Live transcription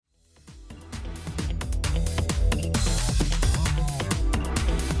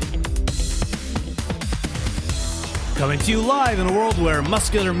Coming to you live in a world where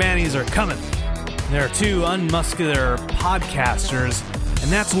muscular mannies are coming. There are two unmuscular podcasters,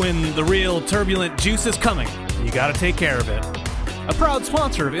 and that's when the real turbulent juice is coming. You gotta take care of it. A proud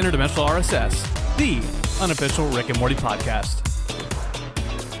sponsor of Interdimensional RSS, the unofficial Rick and Morty podcast.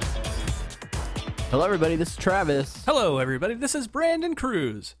 Hello, everybody. This is Travis. Hello, everybody. This is Brandon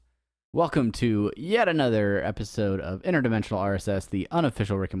Cruz. Welcome to yet another episode of Interdimensional RSS, the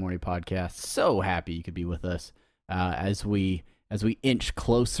unofficial Rick and Morty podcast. So happy you could be with us as we inch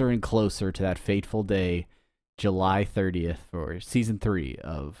closer and closer to that fateful day, July 30th, for season 3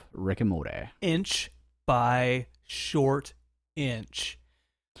 of Rick and Morty. Inch by short inch.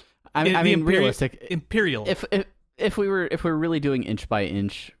 I mean, realistic. Imperial. If we were really doing inch by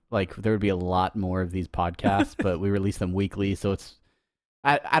inch, like there would be a lot more of these podcasts, but we release them weekly, so it's.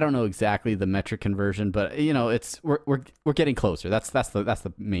 I don't know exactly the metric conversion, but you know we're getting closer. That's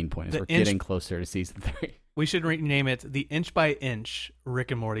the main point. We're getting closer to season 3. We should rename it the Inch by Inch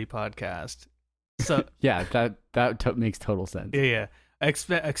Rick and Morty podcast. So yeah, that makes total sense. Yeah.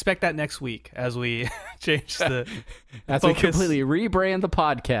 Expect that next week as we change the as focus. We completely rebrand the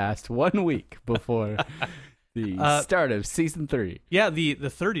podcast 1 week before the start of season 3. Yeah, the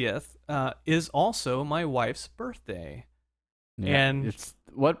 30th is also my wife's birthday. Yeah, and it's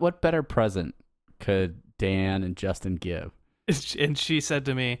what better present could Dan and Justin give? And she said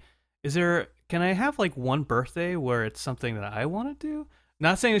to me, can I have like one birthday where it's something that I want to do?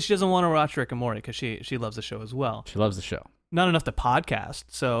 Not saying that she doesn't want to watch Rick and Morty, because she loves the show as well. She loves the show. Not enough to podcast,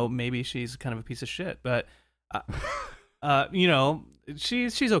 so maybe she's kind of a piece of shit. But you know,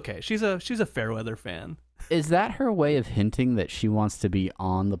 she's okay. She's a Fairweather fan. Is that her way of hinting that she wants to be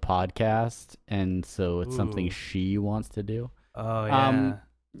on the podcast, and so it's something she wants to do? Oh yeah,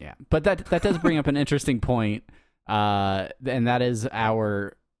 yeah. But that does bring up an interesting point, and that is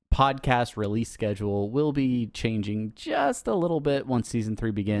our podcast release schedule will be changing just a little bit once season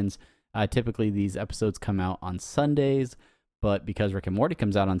 3 begins. Typically, these episodes come out on Sundays, but because Rick and Morty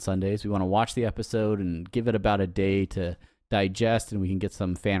comes out on Sundays, we want to watch the episode and give it about a day to digest, and we can get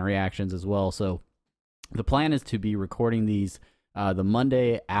some fan reactions as well. So the plan is to be recording these the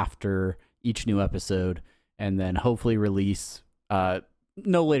Monday after each new episode, and then hopefully release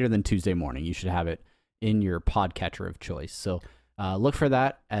no later than Tuesday morning. You should have it in your podcatcher of choice. So look for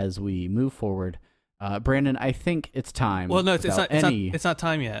that as we move forward. Brandon, I think it's time. Well, no, it's not time yet. It's not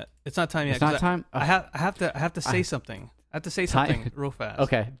time yet. It's not time. I have to say something. I have to say something real fast.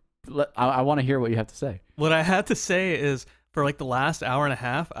 Okay, I want to hear what you have to say. What I had to say is, for like the last hour and a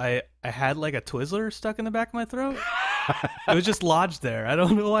half, I had like a Twizzler stuck in the back of my throat. It was just lodged there. I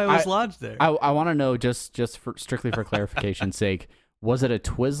don't know why it was lodged there. I want to know, just strictly for clarification's sake, was it a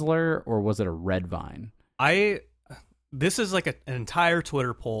Twizzler or was it a Red Vine? This is like an entire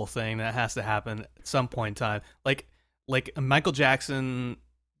Twitter poll thing that has to happen at some point in time. Like a Michael Jackson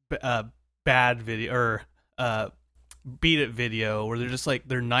bad video or Beat It video where they're just like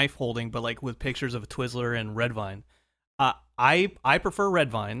they're knife holding, but like with pictures of a Twizzler and Red Vine. I prefer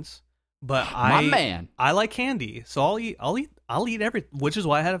Red Vines, but I like candy, so I'll eat everything, which is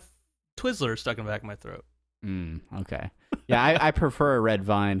why I had a Twizzler stuck in the back of my throat. Okay. Yeah, I prefer a Red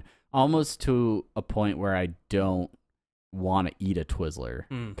Vine almost to a point where I don't want to eat a Twizzler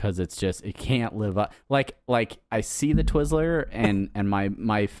because it's just it can't live up. Like I see the Twizzler and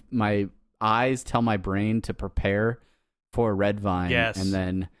my eyes tell my brain to prepare for a Red Vine, and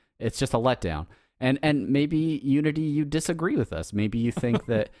then it's just a letdown. And maybe, Unity, you disagree with us. Maybe you think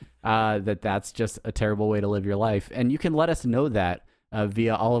that that's just a terrible way to live your life. And you can let us know that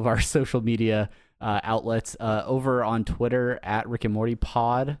via all of our social media outlets. Over on Twitter, at Rick and Morty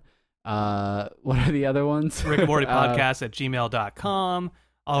Pod. What are the other ones? Rick and Morty Podcast at gmail.com.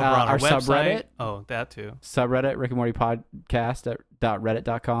 Over on our website. Subreddit. Oh, that too. Subreddit, Rick and Morty Podcast at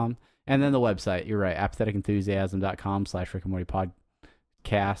 .reddit.com. And then the website, you're right, apatheticenthusiasm.com/Rick and Morty Podcast.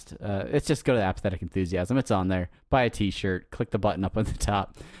 It's just go to Apathetic Enthusiasm. It's on there. Buy a t-shirt, click the button up on the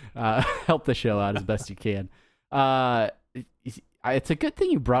top, help the show out as best you can. It's a good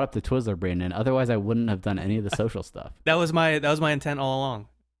thing you brought up the Twizzler, Brandon, otherwise I wouldn't have done any of the social stuff. That was my intent all along.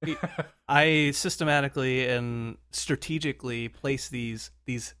 I systematically and strategically place these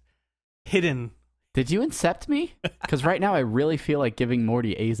hidden. Did you incept me? Because right now I really feel like giving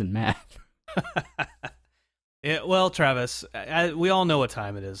Morty A's in math. Yeah, well, Travis, we all know what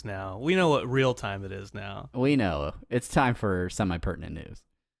time it is now. We know what real time it is now. We know. It's time for semi-pertinent news.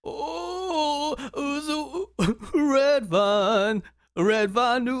 Oh, Red Vine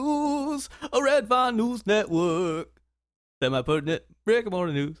News, a Red Vine News Network. Semi-pertinent Rick and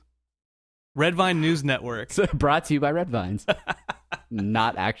Morty News. Red Vine News Network. So brought to you by Red Vines.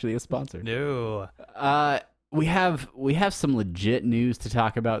 Not actually a sponsor. No. we have some legit news to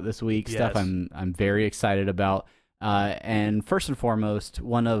talk about this week. Yes. Stuff I'm very excited about. And first and foremost,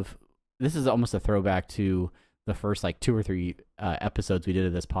 this is almost a throwback to the first like 2 or 3 episodes we did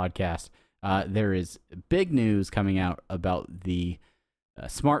of this podcast. There is big news coming out about the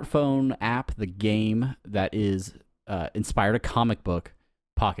smartphone app, the game that is inspired a comic book,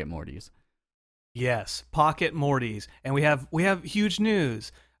 Pocket Mortys. Yes, Pocket Mortys, and we have huge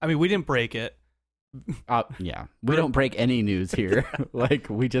news. I mean, we didn't break it. Yeah, we don't break any news here. Like,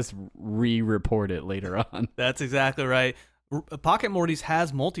 we just re-report it later on. That's exactly right. Pocket Mortys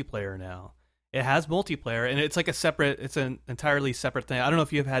has multiplayer now. It has multiplayer, and it's like it's an entirely separate thing. I don't know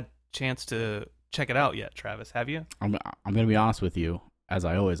if you've had chance to check it out yet, Travis. Have you? I'm going to be honest with you, as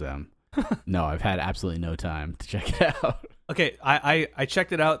I always am. No, I've had absolutely no time to check it out. Okay, I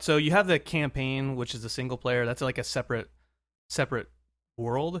checked it out. So you have the campaign, which is the single player. That's like a separate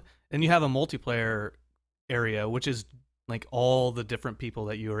world. And you have a multiplayer area, which is like all the different people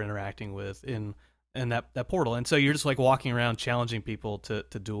that you are interacting with in that portal. And so you're just like walking around challenging people to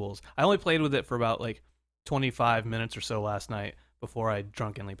duels. I only played with it for about like 25 minutes or so last night before I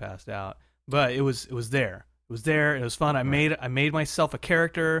drunkenly passed out. But it was there. It was there. It was fun. I made myself a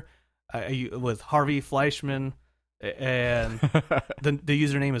character with Harvey Fleischman, and the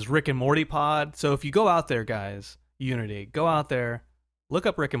username is Rick and Morty Pod. So if you go out there, guys, Unity, go out there, look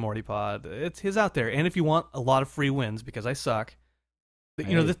up Rick and Morty Pod. It's out there. And if you want a lot of free wins, because I suck,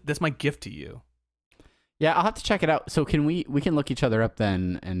 that's my gift to you. Yeah, I'll have to check it out. So we can look each other up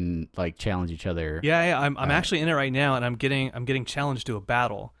then and like challenge each other. Yeah. I'm actually in it right now, and I'm getting challenged to a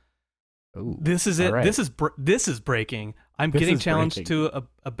battle. Ooh, this is it. right. This is breaking. I'm getting challenged to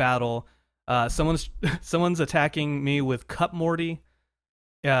a battle. Someone's attacking me with Cup Morty.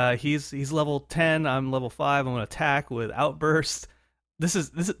 He's level 10. I'm level 5. I'm gonna attack with Outburst. This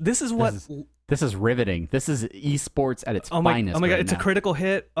is riveting. This is esports at its finest. Oh my god! Right It's now. a critical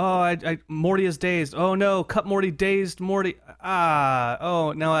hit. Oh, Morty is dazed. Oh no, Cup Morty dazed Morty.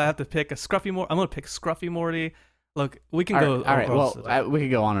 Oh, now I have to pick a Scruffy Morty. I'm gonna pick Scruffy Morty. Look, we can go. All right. Well, we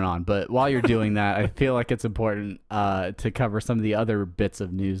could go on and on, but while you're doing that, I feel like it's important to cover some of the other bits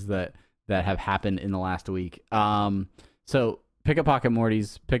of news that have happened in the last week. So pick up Pocket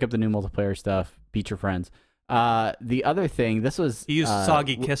Mortys, pick up the new multiplayer stuff, beat your friends. The other thing, this was he used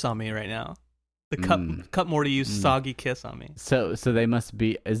Soggy Kiss on me right now. The Cup Morty used Soggy Kiss on me. So they must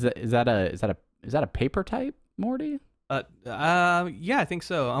be. Is that a paper type Morty? Yeah, I think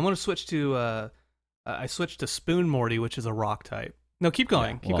so. I'm gonna switch to. I switched to Spoon Morty, which is a rock type. No, keep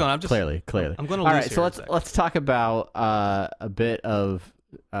going. Keep going. I'm just clearly. I'm going to lose. All right, so let's talk about a bit of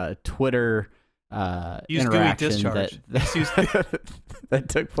Twitter use interaction GUI discharge. that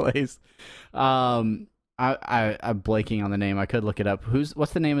took place. I'm blanking on the name. I could look it up.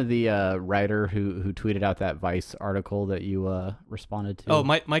 What's the name of the writer who tweeted out that Vice article that you responded to? Oh,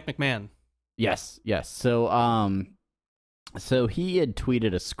 Mike McMahon. Yes. So he had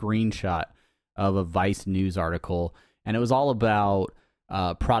tweeted a screenshot of a Vice news article, and it was all about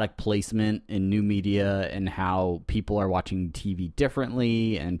product placement in new media and how people are watching TV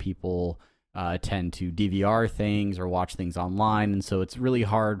differently, and people tend to DVR things or watch things online, and so it's really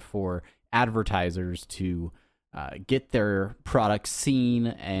hard for advertisers to get their products seen.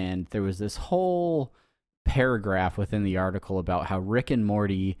 And there was this whole paragraph within the article about how Rick and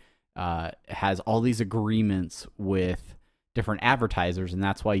Morty has all these agreements with different advertisers, and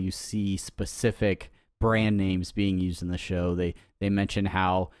that's why you see specific brand names being used in the show. They mention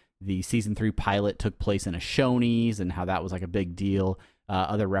how the season 3 pilot took place in a Shoney's and how that was like a big deal.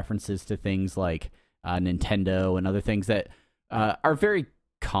 Other references to things like Nintendo and other things that are very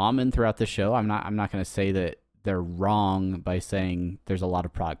common throughout the show. I'm not going to say that they're wrong by saying there's a lot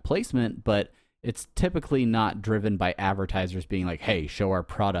of product placement, but it's typically not driven by advertisers being like, "Hey, show our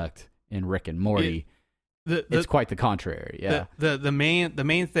product in Rick and Morty." It's quite the contrary. Yeah. The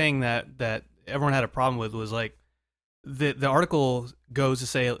main thing that everyone had a problem with was like the article goes to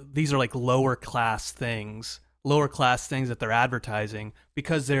say these are like lower class things that they're advertising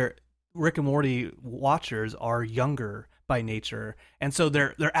because they're Rick and Morty watchers are younger by nature, and so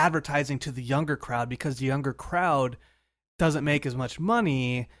they're advertising to the younger crowd because the younger crowd doesn't make as much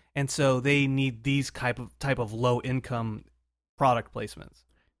money, and so they need these type of low income product placements.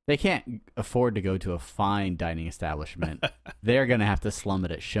 They can't afford to go to a fine dining establishment. They're going to have to slum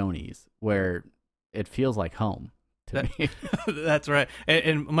it at Shoney's, where it feels like home to me. That's right.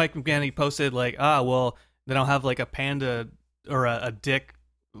 And Mike McGanny posted like, well, they don't have like a panda or a dick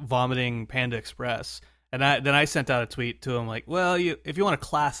vomiting Panda Express. And then I sent out a tweet to him like, well, if you want to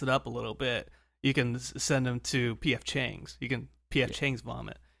class it up a little bit, you can send them to P.F. Chang's. You can P.F. Chang's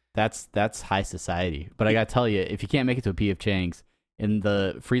vomit. That's high society. But I gotta tell you, if you can't make it to a P.F. Chang's, in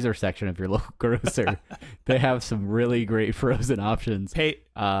the freezer section of your local grocer, they have some really great frozen options. Hey,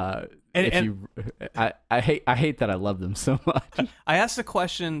 I hate that I love them so much. I asked a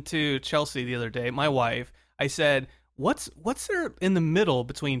question to Chelsea the other day, my wife. I said, "What's there in the middle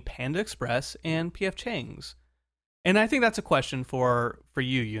between Panda Express and P.F. Chang's?" And I think that's a question for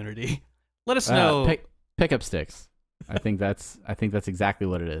you, Unity. Let us know. Pickup sticks. I think that's exactly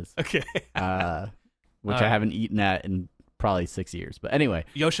what it is. Okay. Which I haven't eaten at in probably 6 years. But anyway,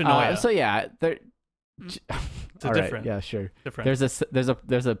 Yoshinoya. So yeah, it's different. Right, yeah, sure. Different.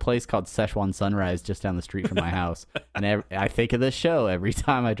 There's a place called Szechuan Sunrise just down the street from my house, and I think of this show every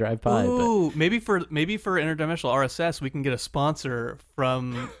time I drive by. Ooh, maybe for Interdimensional RSS, we can get a sponsor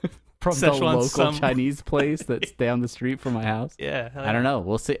from from the Szechuan local Chinese place that's down the street from my house. Yeah, I don't know.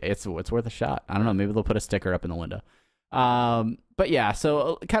 We'll see. It's worth a shot. I don't know. Maybe they'll put a sticker up in the window. But yeah,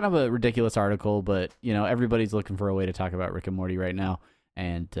 so kind of a ridiculous article, but everybody's looking for a way to talk about Rick and Morty right now,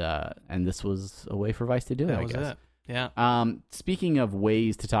 and this was a way for Vice to do it. I guess. Yeah. Speaking of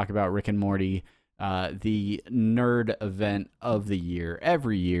ways to talk about Rick and Morty, the nerd event of the year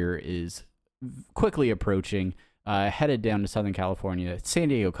every year is quickly approaching. Headed down to Southern California. San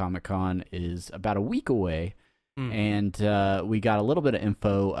Diego Comic-Con is about a week away, and we got a little bit of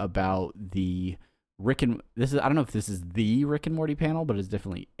info about the I don't know if this is the Rick and Morty panel, but it's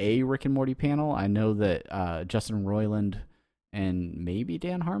definitely a Rick and Morty panel. I know that Justin Roiland and maybe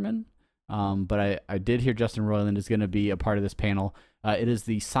Dan Harmon, but I did hear Justin Roiland is going to be a part of this panel. It is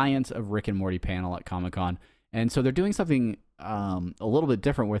the Science of Rick and Morty panel at Comic-Con, and so they're doing something a little bit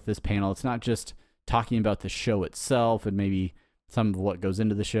different with this panel. It's not just talking about the show itself and maybe some of what goes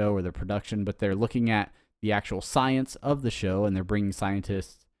into the show or the production, but they're looking at the actual science of the show, and they're bringing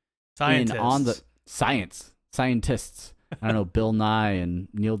scientists in on the scientists. I don't know, Bill Nye and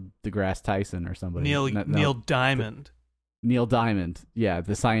Neil deGrasse Tyson or somebody. Neil Diamond. Neil Diamond. Yeah,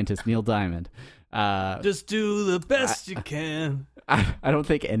 the scientist Neil Diamond. Just do the best you can. I don't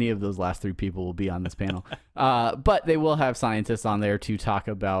think any of those last three people will be on this panel. But they will have scientists on there to talk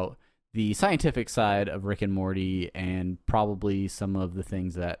about the scientific side of Rick and Morty and probably some of the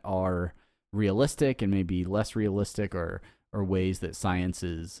things that are realistic and maybe less realistic or ways that science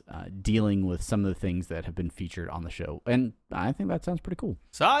is dealing with some of the things that have been featured on the show. And I think that sounds pretty cool.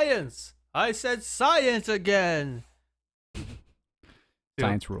 Science! I said science again!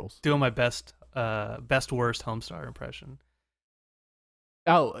 Science rules. Doing my best worst Homestar impression.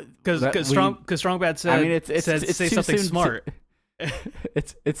 Oh, because Strongbad said, I mean, it's say something smart.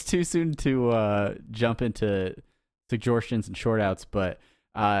 It's too soon to jump into suggestions and short outs, but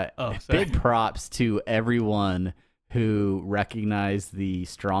big props to everyone who recognized the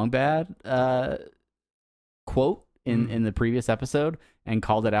Strongbad quote in the previous episode and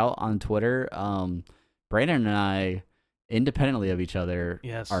called it out on Twitter. Brandon and I, independently of each other,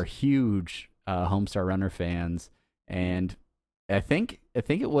 are huge Homestar Runner fans, and I think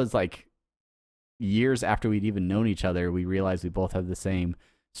it was like years after we'd even known each other, we realized we both had the same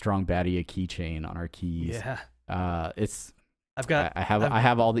Strongbadia keychain on our keys. Yeah. I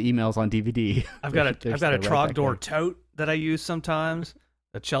have all the emails on DVD. I've got a Trogdor tote that I use sometimes.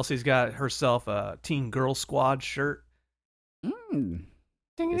 Chelsea's got herself a Teen Girl Squad shirt. This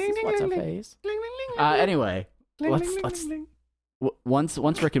is what's a face. Anyway, let's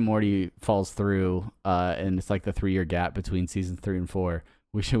once Rick and Morty falls through, and it's like the 3-year gap between seasons 3 and 4,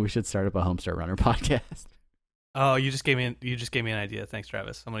 we should start up a Homestar Runner podcast. Oh, you just gave me an idea. Thanks,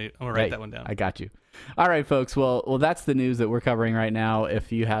 Travis. I'm gonna write that one down. I got you. All right, folks. Well, that's the news that we're covering right now.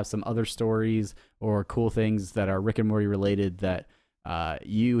 If you have some other stories or cool things that are Rick and Morty related that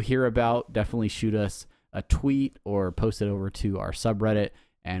you hear about, definitely shoot us a tweet or post it over to our subreddit,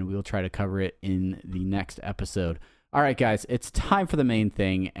 and we'll try to cover it in the next episode. All right, guys, it's time for the main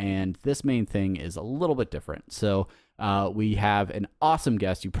thing, and this main thing is a little bit different. So we have an awesome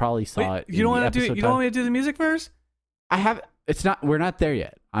guest. You probably saw it. You don't want to do the music first? We're not there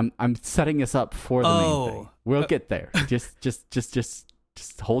yet. I'm setting us up for the main thing. We'll get there. Just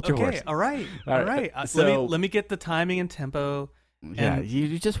hold your horse. All right. So, let me get the timing and tempo. Yeah,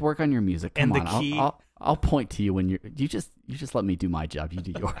 you just work on your music. Come on, the key. I'll point to you when you just let me do my job. You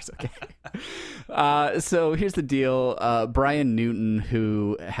do yours, okay? So here's the deal. Brian Newton,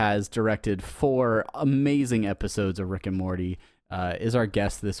 who has directed 4 amazing episodes of Rick and Morty, is our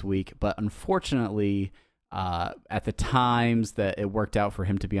guest this week. But unfortunately, at the times that it worked out for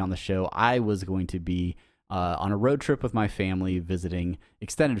him to be on the show, I was going to be on a road trip with my family, visiting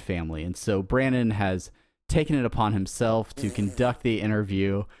extended family. And so Brandon has taken it upon himself to conduct the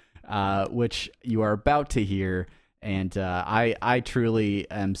interview, which you are about to hear. And I truly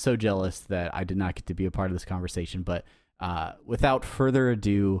am so jealous that I did not get to be a part of this conversation. But without further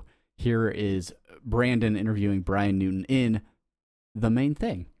ado, here is Brandon interviewing Brian Newton in The Main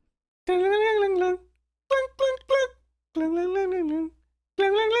Thing.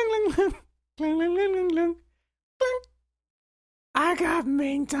 I got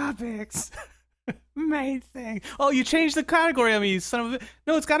main topics. Main thing. Oh, you changed the category on me, you son of a...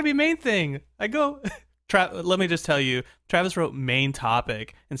 No, it's got to be main thing. I go... Let me just tell you, Travis wrote main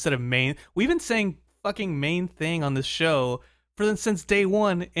topic instead of main. We've been saying fucking main thing on this show since day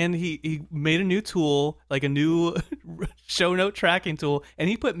one, and he made a new tool, like a new show note tracking tool, and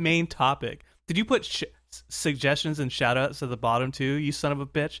he put main topic. Did you put suggestions and shout outs at the bottom too, you son of a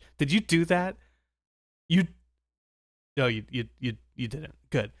bitch? Did you do that? No, you didn't.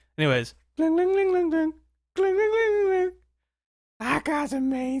 Good. Anyways. I got the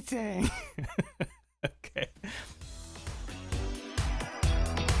main thing. Okay.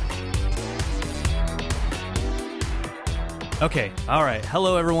 Okay, all right.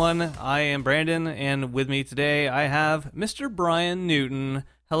 Hello, everyone. I am Brandon, and with me today I have Mr. Brian Newton.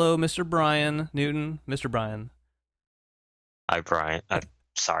 Hello, Mr. Brian Newton. Mr. Brian. Hi, Brian.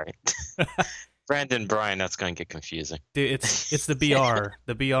 Sorry. Brandon, Brian, that's going to get confusing. Dude, it's the BR.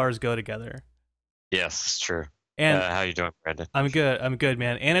 The BRs go together. Yes, it's true. And how you doing, Brandon? I'm good,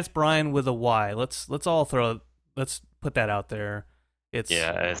 man. And it's Brian with a Y. Let's put that out there.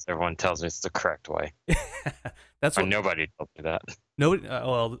 As everyone tells me, it's the correct way. That's what nobody told me that. Nobody.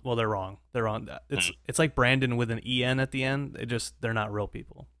 Well, they're wrong. They're wrong. It's like Brandon with an EN at the end. They're not real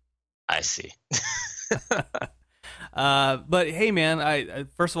people. I see. But hey, man. I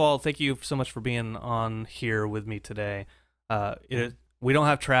first of all, thank you so much for being on here with me today. We don't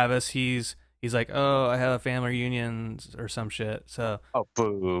have Travis. He's like, oh, I have a family reunion or some shit. So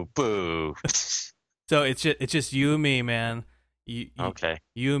boo. So it's just you and me, man. Okay.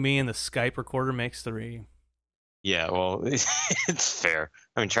 You and me and the Skype recorder makes 3. Yeah, well, it's fair.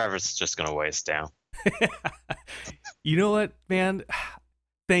 I mean, Travis is just gonna weigh us down. You know what, man?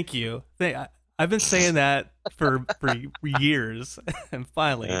 Thank you. I've been saying that for years, and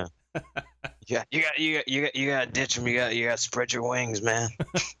finally. Yeah. You got to ditch him. You got to spread your wings, man.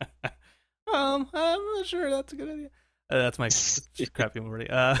 I'm not sure that's a good idea. That's my crappy wording.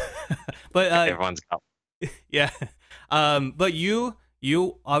 But everyone's got. Yeah. But you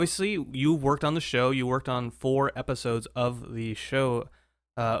obviously you worked on the show. You worked on 4 episodes of the show,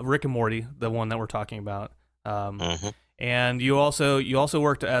 Rick and Morty, the one that we're talking about. And you also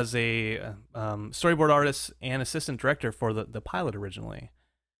worked as a storyboard artist and assistant director for the pilot originally.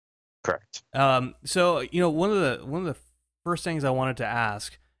 Correct. So one of the first things I wanted to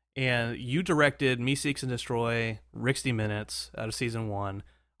ask, and you directed Me Seeks and Destroy, 60 Minutes out of season 1,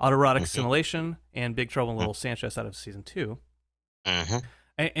 Autoerotic Assimilation, and Big Trouble in Little Sanchez out of season 2.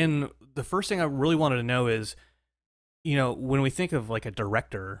 And the first thing I really wanted to know is, when we think of like a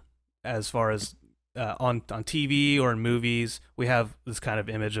director, as far as on TV or in movies, we have this kind of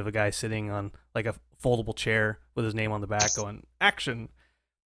image of a guy sitting on like a foldable chair with his name on the back going action.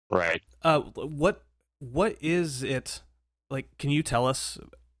 Right. What is it like? Can you tell us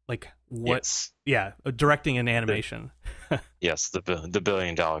like what? Yes. Yeah, directing an animation. Yes, the $1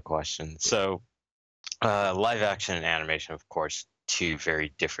 billion question. So, live action and animation, of course, 2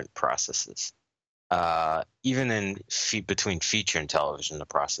 very different processes. Even between feature and television, the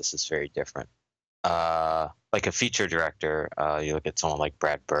process is very different. Like a feature director, you look at someone like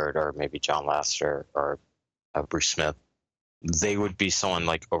Brad Bird or maybe John Lasseter or Bruce Smith. They would be someone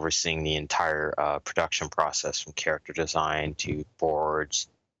like overseeing the entire production process, from character design to boards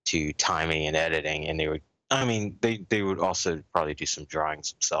to timing and editing, and they would also probably do some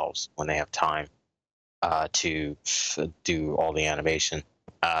drawings themselves when they have time to do all the animation.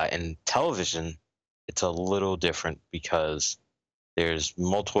 In television, it's a little different because there's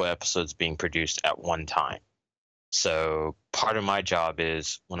multiple episodes being produced at one time. So part of my job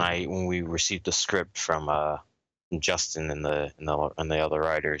is when we receive the script from Justin and the other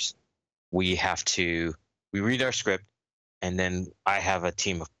writers, we read our script, and then I have a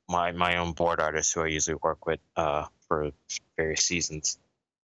team of my own board artists who I usually work with for various seasons,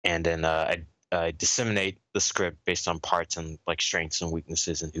 and then I disseminate the script based on parts and like strengths and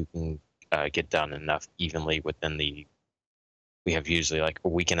weaknesses, and who can get done enough evenly within the. We have usually like a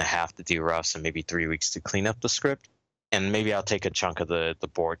week and a half to do roughs and maybe 3 weeks to clean up the script, and maybe I'll take a chunk of the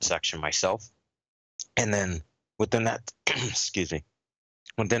board section myself, and then within that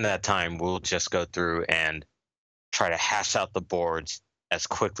within that time we'll just go through and try to hash out the boards as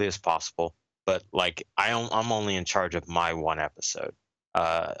quickly as possible. But like I'm only in charge of my one episode,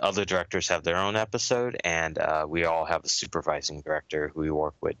 Other directors have their own episode, and we all have a supervising director who we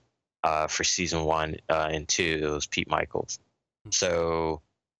work with for season 1 and 2. It was Pete Michaels. So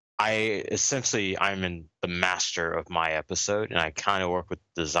I'm in the master of my episode, and I kind of work with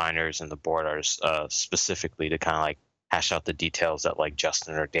designers and the board artists specifically to kind of like hash out the details that like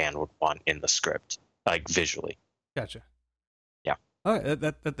Justin or Dan would want in the script, like visually. Gotcha. Yeah. All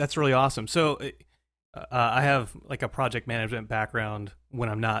right, that's really awesome. So I have like a project management background when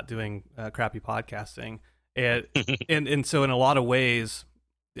I'm not doing crappy podcasting, and so in a lot of ways,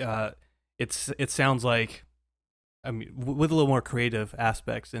 it sounds like, I mean, with a little more creative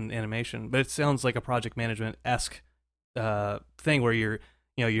aspects in animation, but it sounds like a project management-esque thing where you're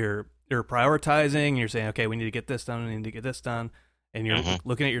prioritizing, and you're saying, okay, we need to get this done, we need to get this done, and you're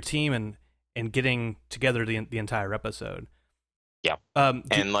looking at your team and getting together the entire episode. Yeah.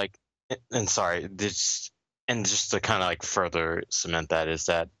 Sorry, just to kind of like further cement that is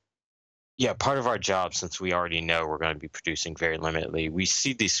that, yeah, part of our job, since we already know we're going to be producing very limitedly, we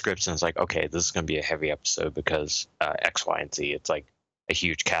see these scripts and it's like, okay, this is going to be a heavy episode because X, Y, and Z. It's like a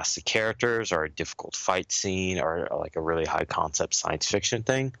huge cast of characters or a difficult fight scene or like a really high concept science fiction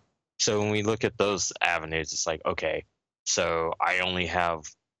thing. So when we look at those avenues, it's like, okay, so I only have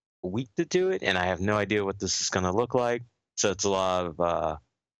a week to do it and I have no idea what this is going to look like. So it's a lot of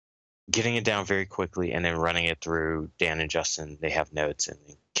getting it down very quickly and then running it through Dan and Justin. They have notes and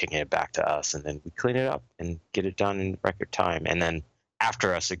then kicking it back to us, and then we clean it up and get it done in record time. And then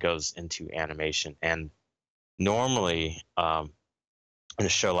after us, it goes into animation. And normally, in a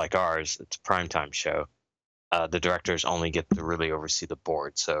show like ours, it's a primetime show. The directors only get to really oversee the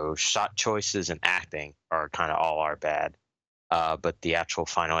board. So shot choices and acting are kind of all our bad. But the actual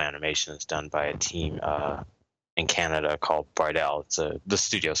final animation is done by a team in Canada called Bardell. The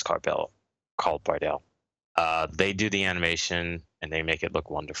studio's called Bardell. They do the animation and they make it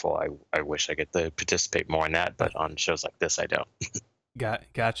look wonderful. I wish I get to participate more in that, but on shows like this, I don't.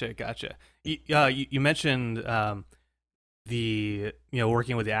 Gotcha. You mentioned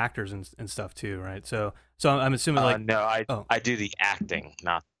working with the actors and stuff too, right? So I'm assuming like no, I do the acting,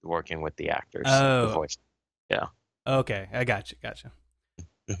 not working with the actors. Oh, the voice. Yeah. Okay, I gotcha.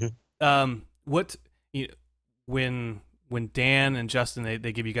 Mm-hmm. When Dan and Justin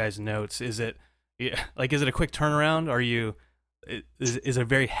they give you guys notes, is it a quick turnaround? Is it a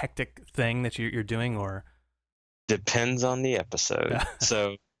very hectic thing that you're doing, or depends on the episode?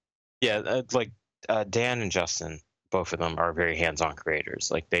 So yeah, Dan and Justin, both of them are very hands-on creators.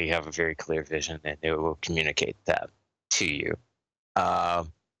 Like they have a very clear vision and they will communicate that to you.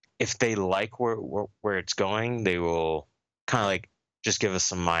 If they like where it's going, they will kind of like just give us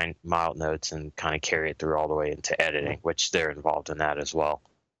some mild notes and kind of carry it through all the way into editing, which they're involved in that as well.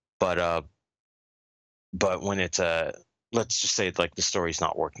 But when it's let's just say like the story's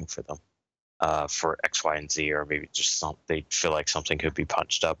not working for them for X, Y, and Z, or maybe just they feel like something could be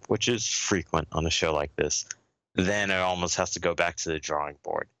punched up, which is frequent on a show like this, then it almost has to go back to the drawing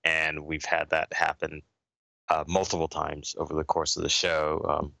board. And we've had that happen multiple times over the course of the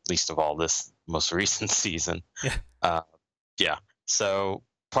show, least of all this most recent season. Yeah. So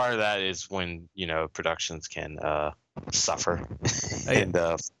part of that is when, productions can suffer and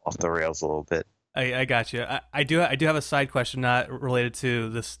off the rails a little bit. I got you. I do have a side question not related to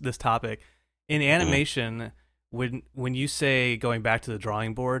this topic. In animation, when you say going back to the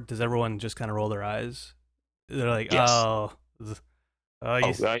drawing board, does everyone just kind of roll their eyes? They're like, yes.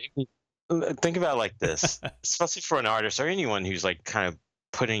 Think about it like this, especially for an artist or anyone who's like kind of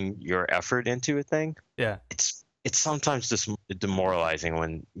putting your effort into a thing. Yeah, it's sometimes just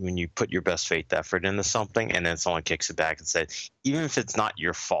demoralizing when you put your best faith effort into something and then someone kicks it back and says, even if it's not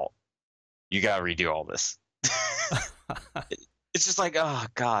your fault, you gotta redo all this. It's just like, oh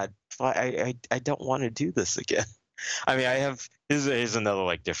God, I don't want to do this again. I mean, here's another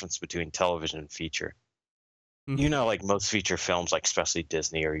like difference between television and feature. Mm-hmm. Like most feature films, like especially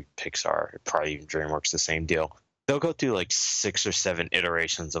Disney or Pixar, probably even DreamWorks, the same deal. They'll go through like 6 or 7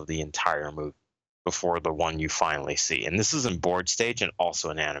 iterations of the entire movie before the one you finally see. And this is in board stage and also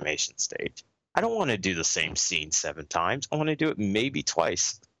an animation stage. I don't want to do the same scene 7 times. I want to do it maybe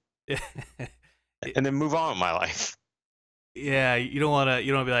twice. And then move on with my life. Yeah, you don't want to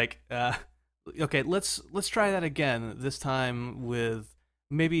be like, okay, let's try that again. This time with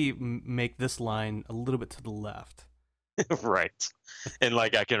maybe make this line a little bit to the left. Right. And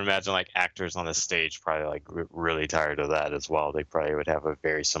like I can imagine like actors on the stage probably like really tired of that as well. They probably would have a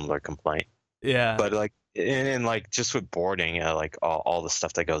very similar complaint. Yeah. But like and like just with boarding, like all the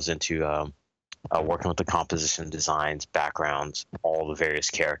stuff that goes into working with the composition, designs, backgrounds, all the various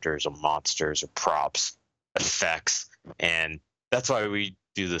characters or monsters or props, effects, and that's why we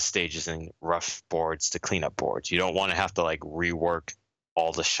do the stages in rough boards to cleanup boards. You don't want to have to like rework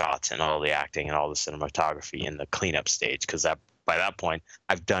all the shots and all the acting and all the cinematography in the cleanup stage, because that by that point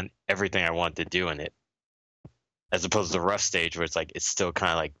I've done everything I wanted to do in it, as opposed to the rough stage where it's like it's still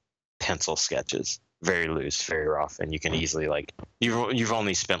kind of like pencil sketches, very loose, very rough, and you can easily like you've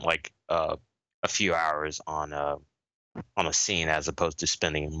only spent like a few hours on a scene as opposed to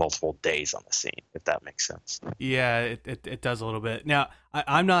spending multiple days on a scene, if that makes sense. Yeah, it does a little bit. Now,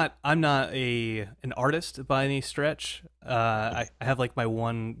 I'm not an artist by any stretch. I have like my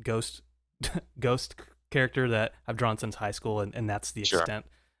one ghost character that I've drawn since high school, and that's the Sure. extent.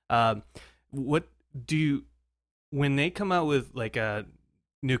 What do you, when they come out with like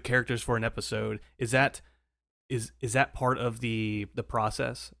new characters for an episode? Is that part of the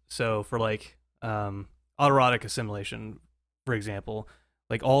process? So for like autoerotic assimilation, for example,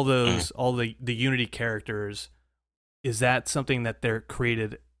 like all the Unity characters, is that something that they're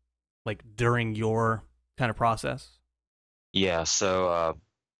created like during your kind of process? Yeah, so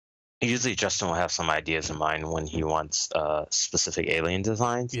usually Justin will have some ideas in mind when he wants specific alien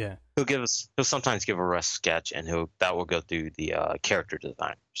designs. Yeah. He'll sometimes give a rough sketch, and that will go through the character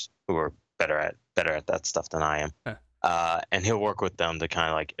designers who are better at that stuff than I am. Huh. And he'll work with them to kind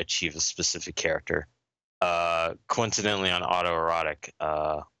of like achieve a specific character. Coincidentally, on autoerotic,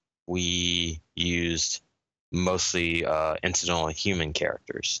 we used mostly incidental human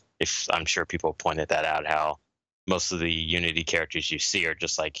characters. If I'm sure people pointed that out, how most of the Unity characters you see are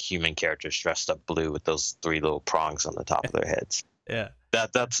just like human characters dressed up blue with those 3 little prongs on the top of their heads. Yeah.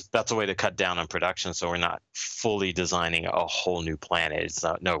 That's a way to cut down on production, so we're not fully designing a whole new planet. It's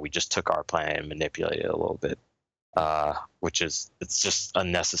not, no, we just took our planet and manipulated it a little bit, it's just a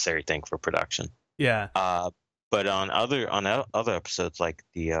necessary thing for production. Yeah. But on other episodes, like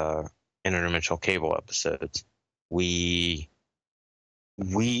the interdimensional cable episodes, we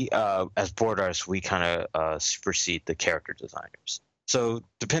as board artists, we kind of supersede the character designers. So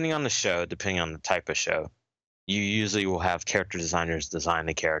depending on the show, depending on the type of show, you usually will have character designers design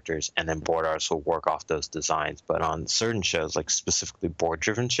the characters, and then board artists will work off those designs. But on certain shows, like specifically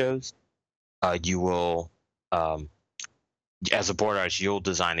board-driven shows, you will, as a board artist, you'll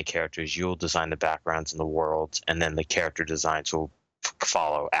design the characters, you'll design the backgrounds and the worlds, and then the character designs will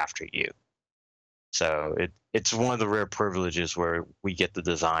follow after you. So it's one of the rare privileges where we get the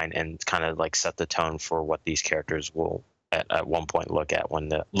design and kind of like set the tone for what these characters will at one point look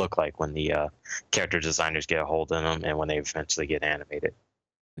like when the character designers get a hold of them and when they eventually get animated.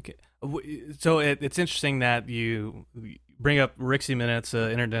 Okay. So it's interesting that you bring up Rixie Minutes,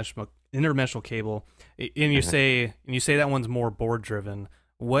 interdimensional cable, and you say that one's more board driven.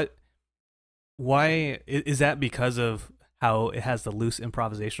 Why is that? Because of how it has the loose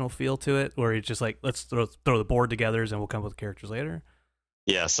improvisational feel to it, or it's just like, let's throw the board together and we'll come up with characters later?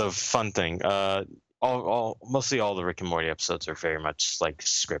 Yeah, so fun thing. Mostly all the Rick and Morty episodes are very much like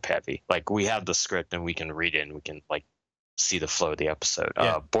script heavy. Like we have the script and we can read it and we can like see the flow of the episode.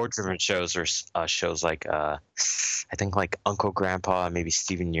 Yeah. Board driven shows are shows like I think like Uncle Grandpa, maybe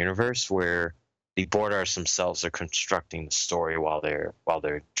Steven Universe, where the board artists themselves are constructing the story while they're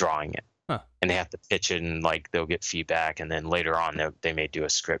drawing it. Huh. And they have to pitch it, and like they'll get feedback, and then later on they may do a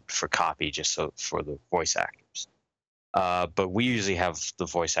script for copy just for the voice actors. But we usually have the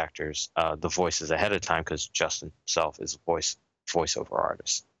voice actors, the voices ahead of time, because Justin himself is a voiceover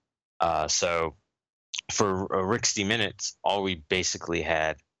artist. So for Rixty Minutes, all we basically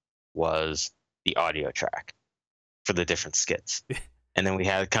had was the audio track for the different skits. And then we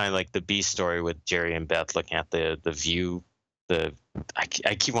had kind of like the B story with Jerry and Beth looking at the view.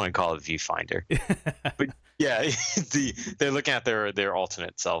 I keep wanting to call it viewfinder, but yeah, they're looking at their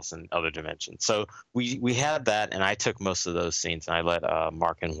alternate selves in other dimensions. So we had that, and I took most of those scenes, and I let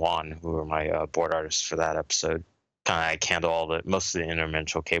Mark and Juan, who were my board artists for that episode, kind of handle most of the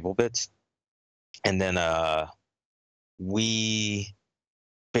interdimensional cable bits. And then we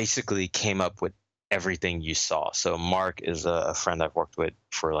basically came up with everything you saw. So Mark is a friend I've worked with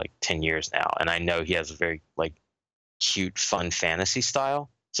for like 10 years now, and I know he has a very like cute, fun fantasy style.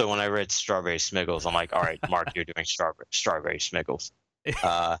 So when I read Strawberry Smiggles, I'm like, all right, Mark, you're doing Strawberry Smiggles.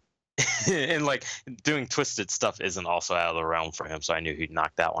 And like doing twisted stuff isn't also out of the realm for him, so I knew he'd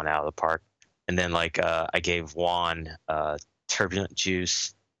knock that one out of the park. And then like I gave Juan Turbulent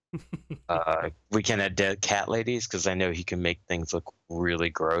Juice, Weekend at Dead Cat Ladies, because I know he can make things look really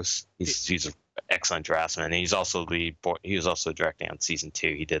gross. He's an excellent draftsman, and he was also directing on season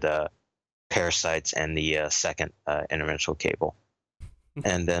 2. He did Parasites and the second interdimensional cable.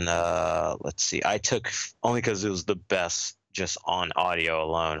 And then let's see, I took, only because it was the best just on audio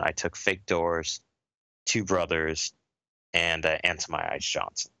alone, I took Fake Doors, Two Brothers, and Antimai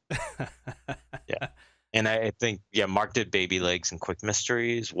Johnson. Yeah. And I think, Mark did Baby Legs and Quick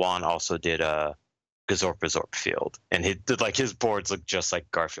Mysteries. Juan also did Gazorp Field. And he did, like, his boards look just like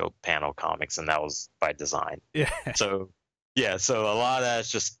Garfield panel comics, and that was by design. Yeah. So, so a lot of that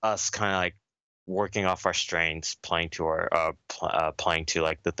is just us kind of like working off our strengths, playing to our playing to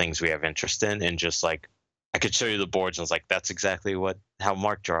like the things we have interest in, and just like I could show you the boards and I was like, that's exactly how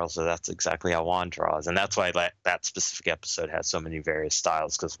Mark draws, or that's exactly how Juan draws, and that's why that specific episode has so many various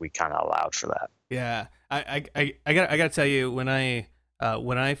styles, because we kind of allowed for that. Yeah, I gotta tell you, when I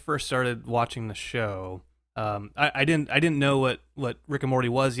first started watching the show, I didn't know what Rick and Morty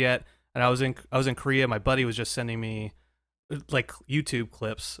was yet, and I was in Korea. My buddy was just sending me like YouTube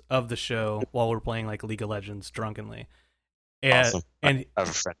clips of the show while we're playing like League of Legends drunkenly. And, Awesome. And I have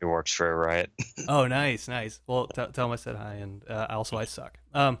a friend who works for Riot. Oh, nice. Well, tell him I said hi, and also I suck.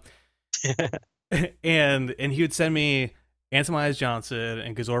 And he would send me Antimai Johnson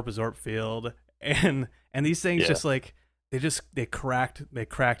and Gazorp Field, and these things just like they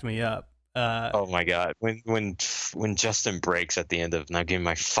cracked me up. Oh my god, when Justin breaks at the end of "Now give me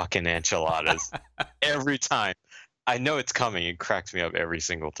my fucking enchiladas," every time I know it's coming, it cracks me up every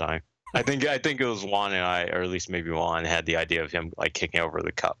single time. I think it was Juan and I, or at least maybe Juan, had the idea of him like kicking over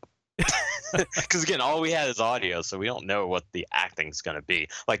the cup. Because again, all we had is audio, so we don't know what the acting's gonna be.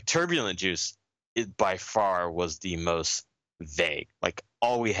 Like Turbulent Juice, it by far was the most vague. Like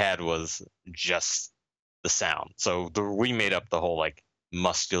all we had was just the sound. So we made up the whole like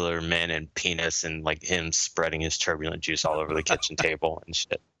muscular men and penis, and like him spreading his turbulent juice all over the kitchen table and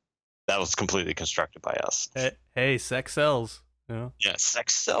shit. That was completely constructed by us. Hey, sex sells. You know? Yeah,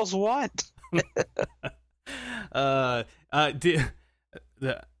 sex sells what? I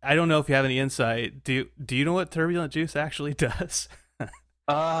don't know if you have any insight. Do you know what turbulent juice actually does?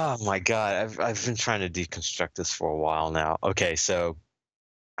 Oh my god, I've been trying to deconstruct this for a while now. Okay, so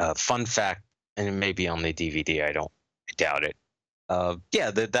fun fact, and it may be on the DVD. I doubt it.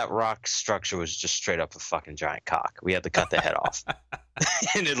 That rock structure was just straight up a fucking giant cock. We had to cut the head off.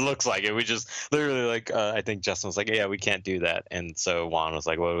 And it looks like it. We just literally like I think Justin was like, yeah, we can't do that. And so Juan was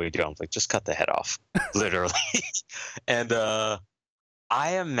like, what do we do? I was like, just cut the head off. Literally. And I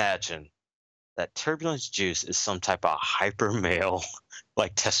imagine that turbulence juice is some type of hyper male,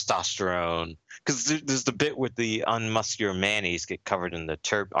 like testosterone, because there's the bit with the unmuscular mannies get covered in the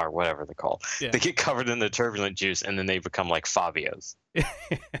or whatever they're called. Yeah. They get covered in the turbulent juice, and then they become like Fabios. and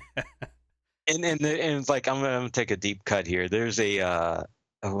it's like I'm gonna take a deep cut here. There's a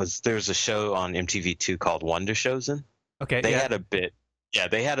show on MTV2 called Wonder Chosen. Okay, they had a bit. Yeah,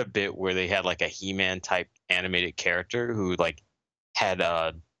 they had a bit where they had like a He-Man type animated character who like had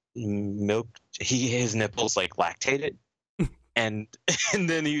milk. His nipples like lactated, and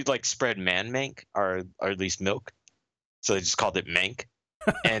then he like spread man mank or at least milk, so they just called it mank.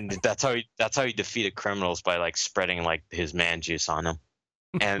 And that's how he defeated criminals, by like spreading like his man juice on them.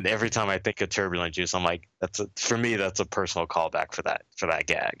 And every time I think of turbulent juice, I'm like, for me that's a personal callback for that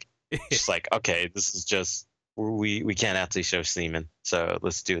gag. Just like, okay, this is just we can't actually show semen, so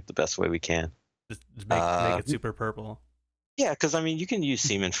let's do it the best way we can. Just make it super purple. Yeah, because I mean, you can use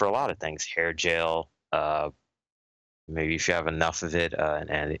semen for a lot of things. Hair gel, maybe if you have enough of it,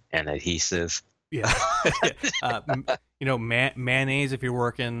 an adhesive. Yeah. Mayonnaise if you're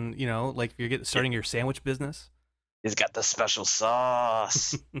working, like if you're starting your sandwich business. It's got the special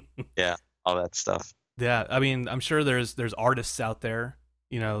sauce. Yeah, all that stuff. Yeah, I mean, I'm sure there's artists out there,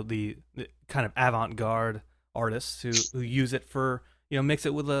 the kind of avant-garde artists who use it for, mix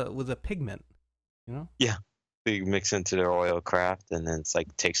it with a pigment, Yeah. They mix into their oil craft, and then it's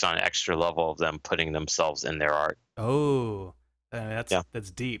like takes on an extra level of them putting themselves in their art. Oh, that's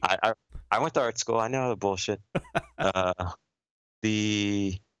deep. I went to art school. I know the bullshit. And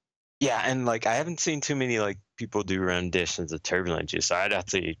like I haven't seen too many like people do renditions of turbulent juice. So I'd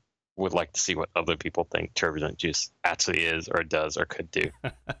actually would like to see what other people think turbulent juice actually is or does or could do.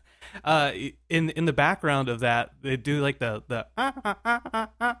 In the background of that, they do like the like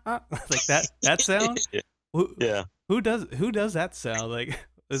that sound. Yeah. Who does that sound like?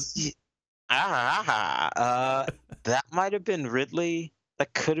 That might have been Ridley.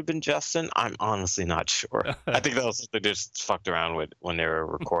 That could have been Justin. I'm honestly not sure. I think that was something they just fucked around with when they were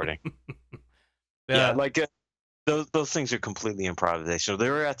recording. Yeah, like those things are completely improvisational.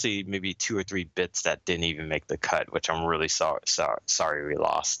 There were actually maybe 2 or 3 bits that didn't even make the cut, which I'm really sorry we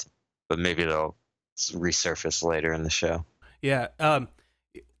lost. But maybe they'll resurface later in the show. Yeah.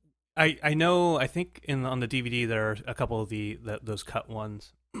 I know. I think on the DVD there are a couple of those cut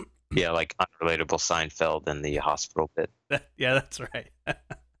ones. Yeah, like unrelatable Seinfeld and the hospital bit. Yeah, that's right.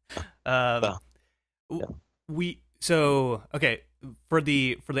 So okay, for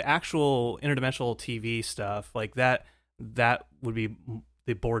the actual interdimensional TV stuff, like that would be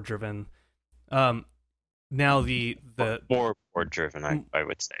the board driven. Now the more board driven, I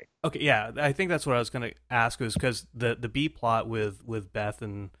would say. Okay, yeah, I think that's what I was gonna ask, was because the B plot with Beth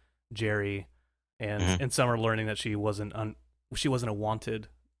and Jerry, and Summer learning that she wasn't a wanted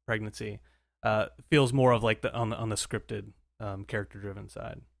pregnancy, feels more of like the on the scripted, character driven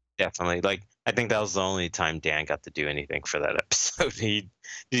side. Definitely. Like, I think that was the only time Dan got to do anything for that episode.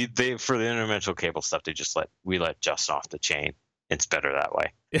 They for the interdimensional cable stuff, we let Justin off the chain. It's better that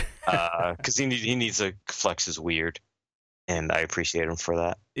way, because he needs to flex his weird, and I appreciate him for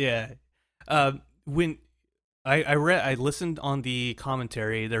that. Yeah. When I listened on the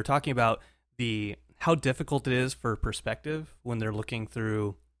commentary, they're talking about how difficult it is for perspective when they're looking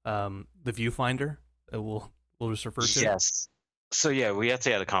through the viewfinder. We'll just refer to. Yes. So yeah, we had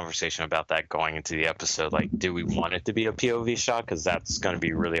to have a conversation about that going into the episode. Like, do we want it to be a POV shot? Because that's going to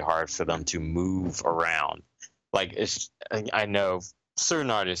be really hard for them to move around. Like, I know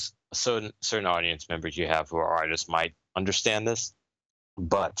certain artists, certain audience members you have who are artists might understand this,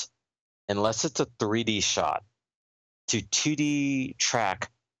 but unless it's a 3D shot, to 2D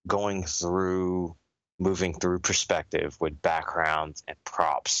track moving through perspective with backgrounds and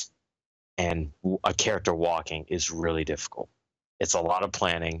props and a character walking is really difficult. It's a lot of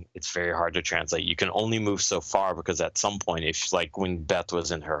planning. It's very hard to translate. You can only move so far, because at some point, if like when Beth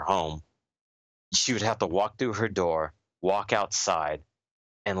was in her home, she would have to walk through her door, walk outside,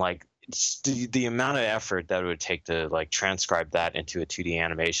 and like the amount of effort that it would take to like transcribe that into a 2D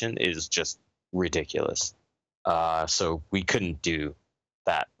animation is just ridiculous. So we couldn't do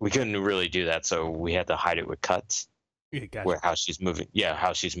that. We couldn't really do that. So we had to hide it with cuts, Gotcha. how she's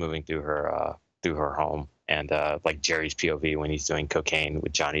moving through her home, and like Jerry's POV when he's doing cocaine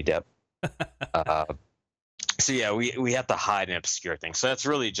with Johnny Depp. So yeah, we have to hide and obscure things. So that's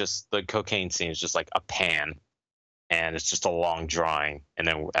really just the cocaine scene is just like a pan, and it's just a long drawing, and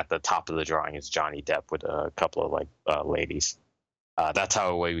then at the top of the drawing is Johnny Depp with a couple of like ladies. That's how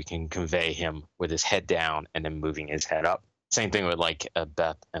a way we can convey him with his head down and then moving his head up. Same thing with like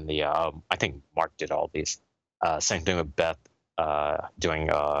Beth and the I think Mark did all these. Same thing with Beth doing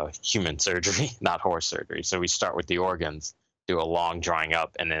human surgery, not horse surgery. So we start with the organs, do a long drawing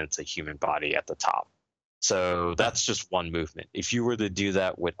up, and then it's a human body at the top. So that's just one movement. If you were to do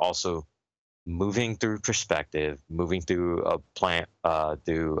that with also moving through perspective, moving through a plant,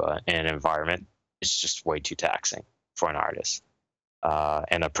 through an environment, it's just way too taxing for an artist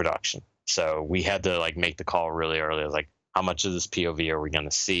and a production. So we had to like make the call really early, like how much of this POV are we going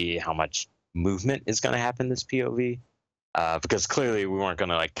to see? How much movement is going to happen in this POV? Because clearly we weren't going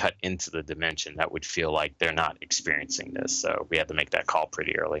to like cut into the dimension that would feel like they're not experiencing this. So we had to make that call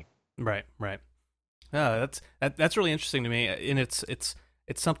pretty early. Right. That's really interesting to me, and it's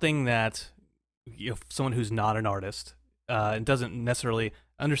something that, you know, someone who's not an artist and doesn't necessarily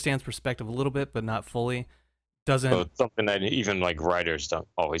understands perspective a little bit, but not fully, doesn't. So it's something that even like writers don't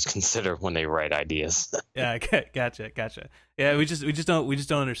always consider when they write ideas. Yeah, gotcha. Yeah, we just don't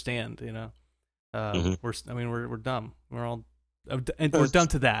understand, you know. We're dumb. We're all, and we're dumb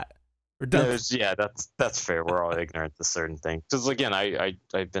to that. We're dumb. Yeah, that's fair. We're all ignorant to certain things. Because again,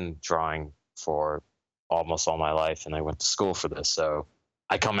 I've been drawing for almost all my life, and I went to school for this, so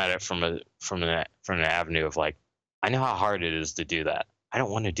I come at it from an avenue of like, I know how hard it is to do that. I don't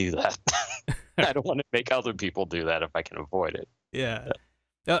want to do that. I don't want to make other people do that if I can avoid it. Yeah.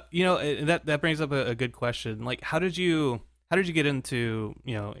 You know, that brings up a good question. Like, how did you get into,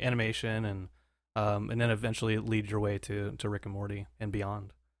 you know, animation and then eventually lead your way to Rick and Morty and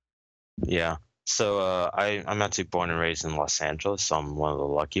beyond? Yeah. So I'm actually born and raised in Los Angeles, so I'm one of the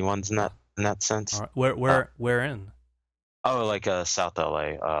lucky ones in that sense. All right. Where in? Oh, like South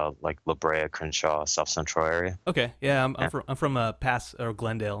LA, like La Brea, Crenshaw, South Central area. Okay. Yeah, I'm from Pass or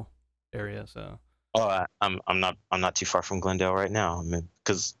Glendale area, so. Oh, I'm not too far from Glendale right now. I mean,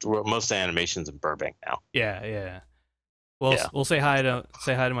 because most of the animation's in Burbank now. Yeah. Well, Yeah. we'll say hi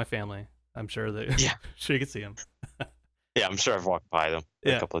to my family. I'm sure that sure you can see them. Yeah, I'm sure I've walked by them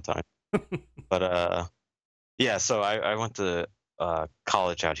a couple of times. But yeah, so I went to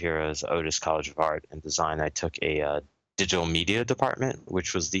college out here as Otis College of Art and Design. I took a digital media department,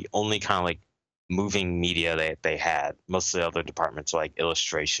 which was the only kind of like moving media that they had. Most of the other departments were like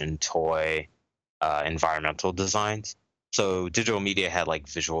illustration, toy, environmental designs. So digital media had like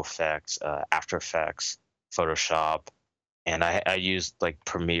visual effects, After Effects, Photoshop, and I used like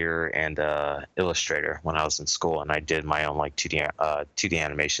Premiere and Illustrator when I was in school, and I did my own like 2D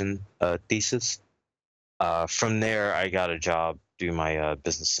animation thesis. From there, I got a job doing my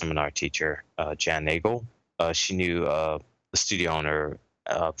business seminar teacher, Jan Nagel, she knew the studio owner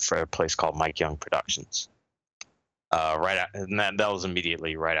for a place called Mike Young Productions. And that was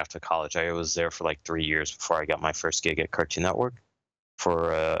immediately right after college. I was there for like 3 years before I got my first gig at Cartoon Network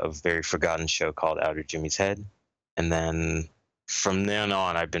for a very forgotten show called Outer Jimmy's Head. And then from then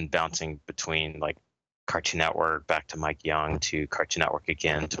on, I've been bouncing between like Cartoon Network, back to Mike Young, to Cartoon Network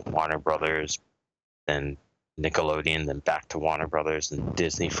again, to Warner Brothers, then Nickelodeon, then back to Warner Brothers and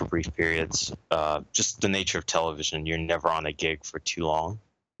Disney for brief periods. Just the nature of television, you're never on a gig for too long.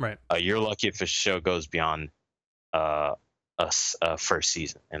 Right. You're lucky if a show goes beyond a first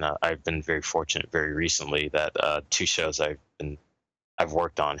season, and I've been very fortunate very recently that 2 shows I've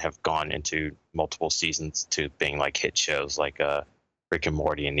worked on have gone into multiple seasons to being like hit shows, like Rick and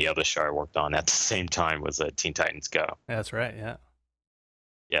Morty, and the other show I worked on at the same time was Teen Titans Go. That's right. Yeah.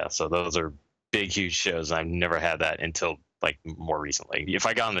 Yeah, so those are big, huge shows. I've never had that until like more recently. If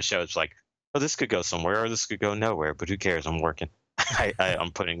I got on the show, it's like, oh, this could go somewhere or this could go nowhere, but who cares? I'm working.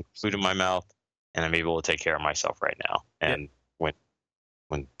 I'm putting food in my mouth, and I'm able to take care of myself right now. And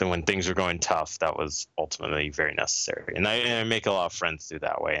when things are going tough, that was ultimately very necessary. And I make a lot of friends through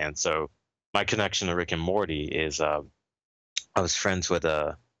that way. And so my connection to Rick and Morty is I was friends with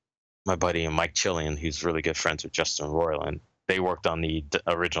my buddy Mike Chillian, who's really good friends with Justin Roiland. They worked on the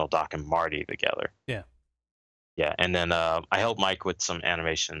original Doc and Marty together. Yeah. Yeah, and then I helped Mike with some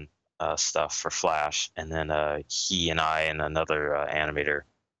animation stuff for Flash, and then he and I and another animator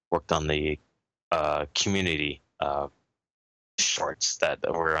worked on the Community shorts that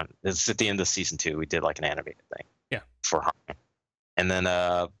were on. It's at the end of season 2. We did like an animated thing. Yeah. For Harmony. And then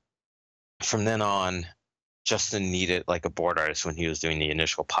from then on, Justin needed like a board artist when he was doing the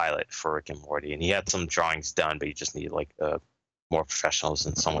initial pilot for Rick and Morty, and he had some drawings done, but he just needed like more professionals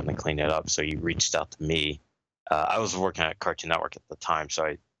and someone to clean it up. So he reached out to me. I was working at Cartoon Network at the time, so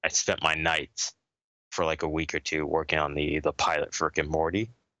I spent my nights for like a week or 2 working on the pilot for Rick and Morty.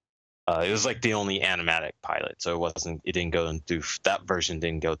 It was like the only animatic pilot, so it didn't go through, that version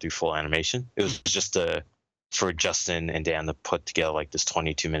didn't go through full animation. It was just for Justin and Dan to put together like this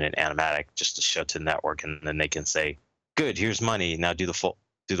 22-minute animatic just to show to the network, and then they can say, good, here's money, now do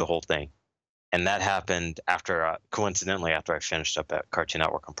the whole thing. And that happened after, coincidentally, after I finished up at Cartoon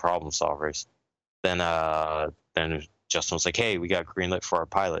Network on Problem Solvers. Then Justin was like, hey, we got greenlit for our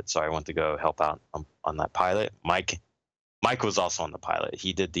pilot, so I went to go help out on that pilot. Mike was also on the pilot.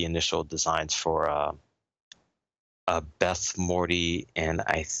 He did the initial designs for Beth, Morty, and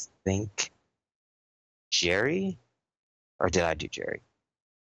I think Jerry, or did I do Jerry?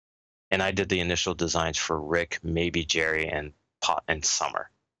 And I did the initial designs for Rick, maybe Jerry, and Pot and Summer.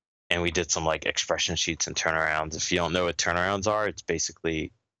 And we did some like expression sheets and turnarounds. If you don't know what turnarounds are, it's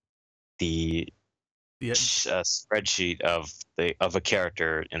basically the spreadsheet of a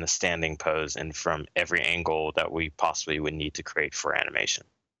character in a standing pose and from every angle that we possibly would need to create for animation.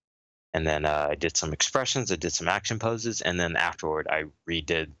 And then I did some expressions, I did some action poses, and then afterward I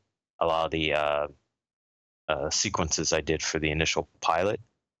redid a lot of the sequences I did for the initial pilot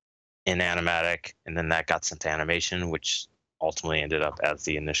in animatic, and then that got sent to animation, which ultimately ended up as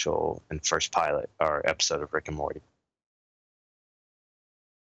the initial and first pilot or episode of Rick and Morty.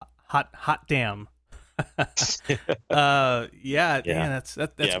 Hot damn. Yeah.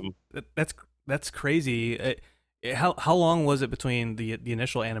 That's crazy. How long was it between the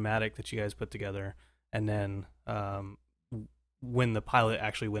initial animatic that you guys put together and then when the pilot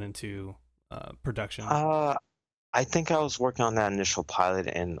actually went into production? I think I was working on that initial pilot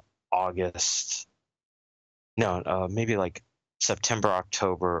in August. No, maybe like September,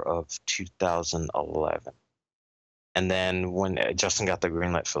 October of 2011. And then when Justin got the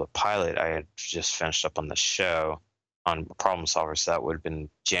green light for the pilot, I had just finished up on the show on Problem Solvers. So that would have been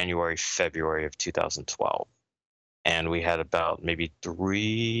January, February of 2012. And we had about maybe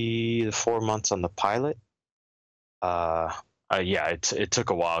 3 to 4 months on the pilot. It took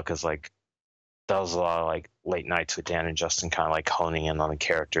a while because like that was a lot of like late nights with Dan and Justin, kind of like honing in on the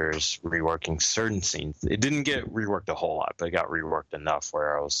characters, reworking certain scenes. It didn't get reworked a whole lot, but it got reworked enough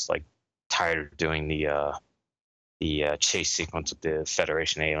where I was like tired of doing the chase sequence with the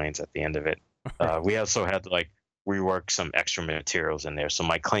Federation aliens at the end of it. We also had to like rework some extra materials in there. So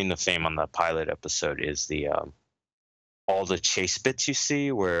my claim to fame on the pilot episode is the all the chase bits you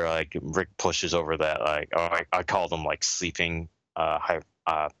see where like Rick pushes over that I call them like sleeping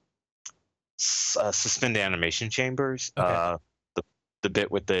suspended animation chambers. Okay. The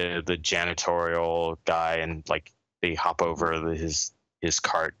bit with the janitorial guy and like they hop over his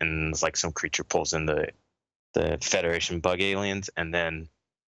cart and there's like some creature pulls in the Federation bug aliens, and then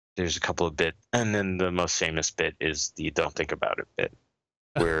there's a couple of bits, and then the most famous bit is the "Don't Think About It" bit.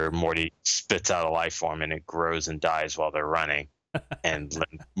 where Morty spits out a life form and it grows and dies while they're running, and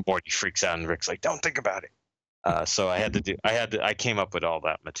then Morty freaks out and Rick's like, "Don't think about it." So I came up with all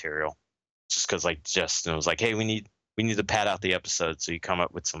that material just because like Justin was like, "Hey, we need to pad out the episode, so you come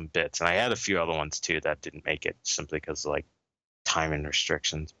up with some bits." And I had a few other ones too that didn't make it simply because of like timing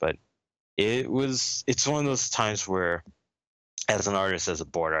restrictions. But it's one of those times where, as an artist, as a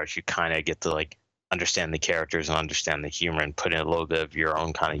board artist, you kind of get to like understand the characters and understand the humor and put in a little bit of your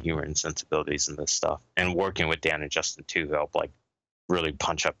own kind of humor and sensibilities in this stuff. And working with Dan and Justin too helped like really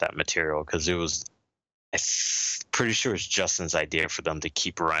punch up that material, because it was, pretty sure it's Justin's idea for them to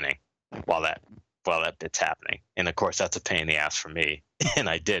keep running while that bit's happening. And of course that's a pain in the ass for me, and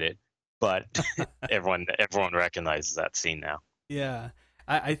I did it, but everyone recognizes that scene now. Yeah,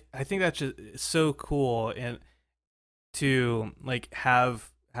 I think that's just so cool, and to like have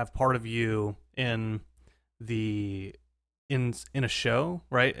part of you in a show,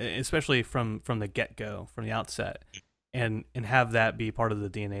 right? Especially from the get-go, from the outset, and have that be part of the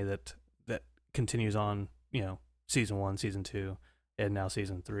DNA that continues on, season 1, season 2, and now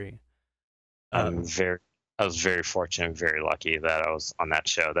season 3. I was very fortunate and very lucky that I was on that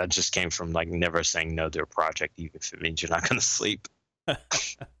show. That just came from like never saying no to a project, even if it means you're not going to sleep.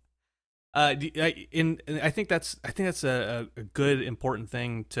 I think that's a good important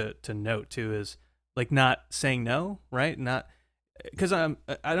thing to note too, is like not saying no, right? Not because I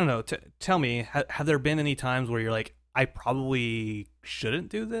don't know. Tell me, have there been any times where you're like, I probably shouldn't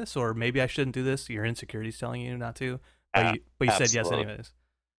do this, or maybe I shouldn't do this? Your insecurity's telling you not to, but you said yes anyways.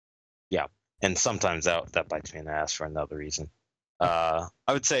 Yeah, and sometimes that bites me in the ass for another reason. I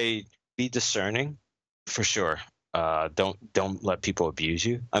would say be discerning, for sure. Don't let people abuse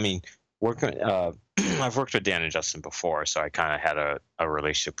you. I mean, I've worked with Dan and Justin before, so I kind of had a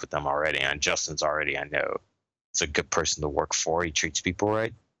relationship with them already. And Justin's already, I know, it's a good person to work for. He treats people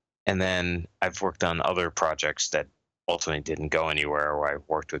right. And then I've worked on other projects that ultimately didn't go anywhere, where I've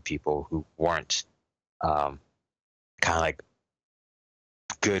worked with people who weren't kind of like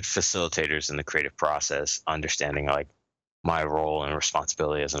good facilitators in the creative process, understanding like my role and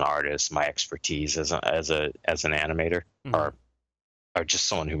responsibility as an artist, my expertise as an animator, or just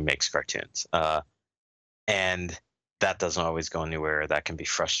someone who makes cartoons. And that doesn't always go anywhere. That can be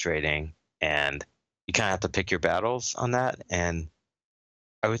frustrating, and you kind of have to pick your battles on that. And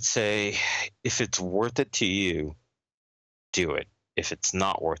I would say, if it's worth it to you, do it. If it's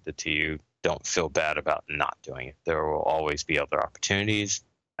not worth it to you, don't feel bad about not doing it. There will always be other opportunities.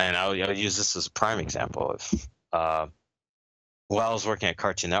 And I'll use this as a prime example. While I was working at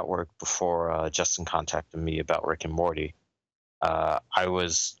Cartoon Network before Justin contacted me about Rick and Morty, I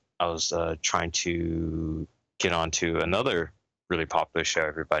was trying to get onto another really popular show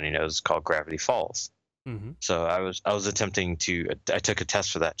everybody knows called Gravity Falls. Mm-hmm. So I was attempting to. I took a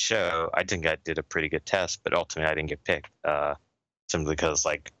test for that show. I think I did a pretty good test, but ultimately I didn't get picked, simply because,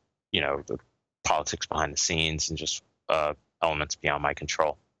 like, the politics behind the scenes and just elements beyond my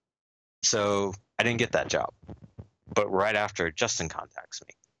control. So I didn't get that job. But right after, Justin contacts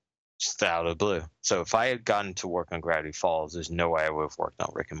me, just out of the blue. So if I had gotten to work on Gravity Falls, there's no way I would have worked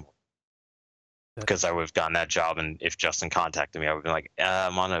on Rick and Morty, because I would have gotten that job. And if Justin contacted me, I would have been like,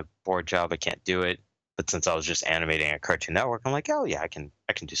 I'm on a board job, I can't do it. But since I was just animating at Cartoon Network, I'm like, oh yeah, I can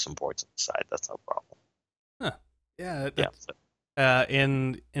do some boards on the side. That's no problem. Huh. Yeah.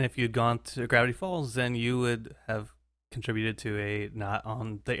 And if you'd gone to Gravity Falls, then you would have contributed to a not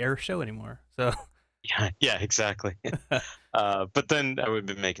on the air show anymore. So yeah, exactly. But then I would have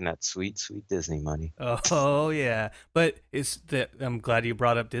been making that sweet Disney money. Oh yeah, but I'm glad you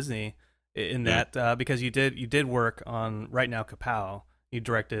brought up Disney in that, because you did work on Right Now Kapow. You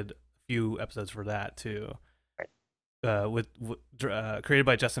directed a few episodes for that too, right. With created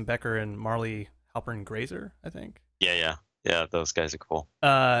by Justin Becker and Marley Halpern Grazer, I think. Yeah. Those guys are cool.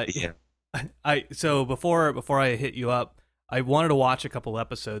 Yeah. So before I hit you up, I wanted to watch a couple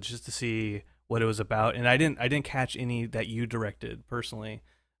episodes just to see what it was about, and I didn't catch any that you directed personally.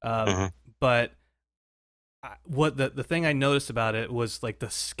 But what the thing I noticed about it was like the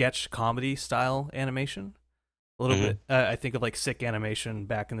sketch comedy style animation, a little bit. I think of like Sick Animation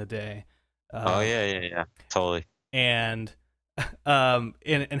back in the day. Yeah, totally. And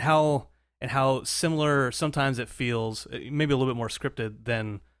and how similar sometimes it feels, maybe a little bit more scripted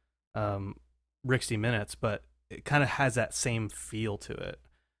than Rick Steam Minutes, but it kind of has that same feel to it.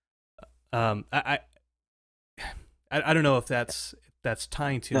 I don't know if that's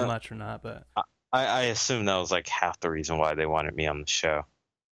tying too much or not, but I assume that was like half the reason why they wanted me on the show.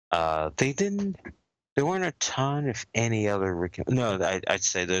 There there weren't a ton, if any, other Rick. No, I'd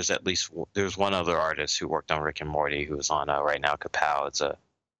say there's one other artist who worked on Rick and Morty who was on right now Kapow. It's a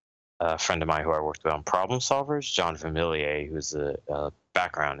friend of mine who I worked with on Problem Solvers, John Vermillier, who's a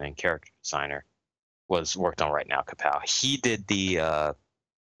background and character designer, worked on right now Kapow. He did the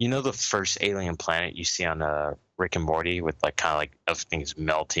the first alien planet you see on Rick and Morty with like kind of like everything's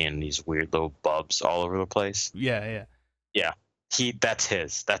melting and these weird little bubs all over the place. Yeah. That's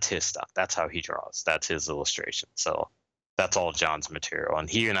his stuff. That's how he draws. That's his illustration. So that's all John's material. And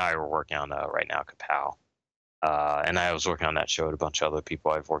he and I were working on right now Kapow. And I was working on that show with a bunch of other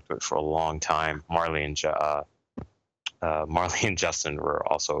people I've worked with for a long time. Marley and Justin were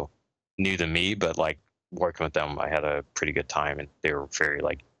also new to me, but like working with them, I had a pretty good time, and they were very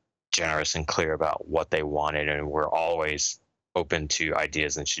like generous and clear about what they wanted, and we're always open to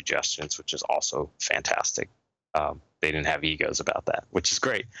ideas and suggestions, which is also fantastic. They didn't have egos about that, which is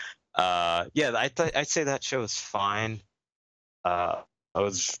great. I'd say that show was fine. It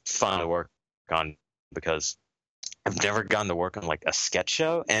was fun to work on because I've never gotten to work on like a sketch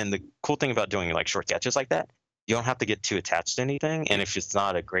show, and the cool thing about doing like short sketches like that, you don't have to get too attached to anything. And if it's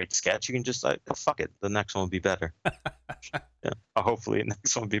not a great sketch, you can just like, oh, fuck it, the next one will be better. Hopefully the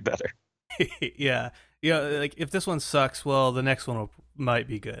next one will be better. Yeah, like if this one sucks, well, the next one might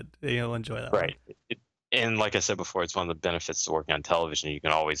be good. You'll enjoy that. Right. And like I said before, it's one of the benefits to working on television. You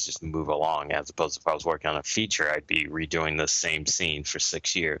can always just move along, as opposed to if I was working on a feature, I'd be redoing the same scene for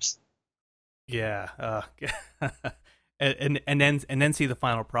 6 years. Yeah. And then see the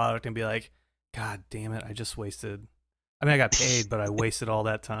final product and be like, God damn it, I just wasted. I mean, I got paid, but I wasted all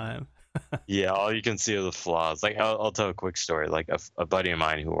that time. Yeah, all you can see are the flaws. Like, I'll tell a quick story. Like, a buddy of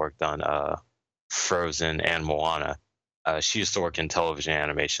mine who worked on Frozen and Moana, she used to work in television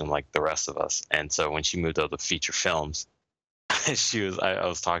animation like the rest of us. And so when she moved over to feature films, I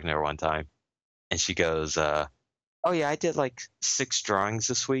was talking to her one time, and she goes, oh yeah, I did like 6 drawings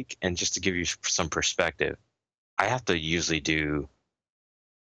this week. And just to give you some perspective, I have to usually do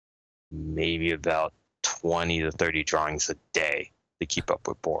maybe about 20 to 30 drawings a day to keep up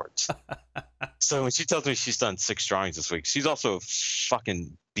with boards. So when she tells me she's done 6 drawings this week, she's also a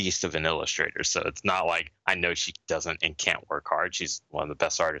fucking beast of an illustrator. So it's not like I know she doesn't and can't work hard. She's one of the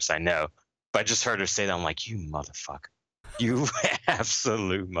best artists I know. But I just heard her say that. I'm like, you motherfucker. You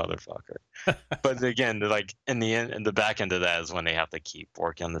absolute motherfucker. But again, like in the end, in the back end of that is when they have to keep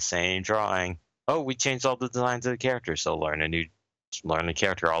working on the same drawing. Oh, we changed all the designs of the character, so learn the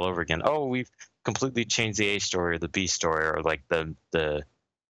character all over again. Oh, we've completely changed the A story or the B story or like the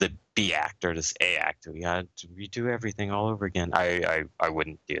B act or this A act. We got to redo everything all over again. I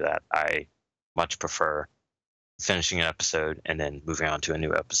wouldn't do that. I much prefer finishing an episode and then moving on to a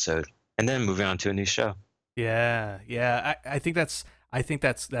new episode and then moving on to a new show. Yeah. I think that's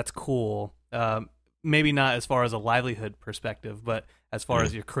cool. Maybe not as far as a livelihood perspective, but as far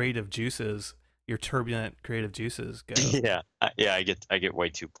as your creative juices, your turbulent creative juices go. Yeah. I get way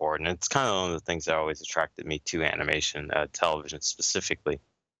too bored, and it's kind of one of the things that always attracted me to animation, television specifically.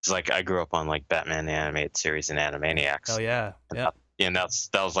 It's like I grew up on like Batman the Animated Series and Animaniacs. Oh yeah. And that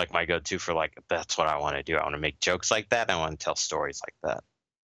was like my go-to for like, that's what I want to do. I want to make jokes like that. I want to tell stories like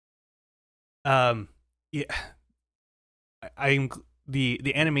that. Yeah, I'm the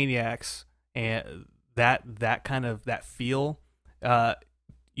Animaniacs and that kind of that feel.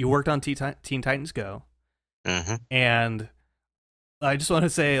 You worked on Teen Titans Go, and I just want to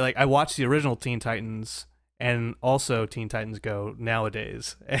say, like, I watched the original Teen Titans and also Teen Titans Go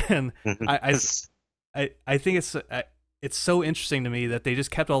nowadays, and I think it's so interesting to me that they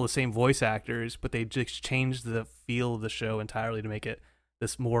just kept all the same voice actors, but they just changed the feel of the show entirely to make it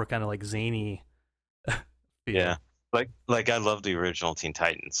this more kind of like zany. Yeah, like I love the original Teen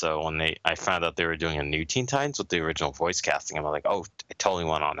Titans. So when I found out they were doing a new Teen Titans with the original voice casting, I'm like, oh, I totally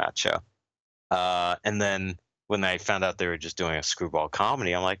want on that show. And then when I found out they were just doing a screwball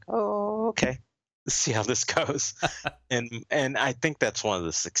comedy, I'm like, oh, okay, let's see how this goes. and I think that's one of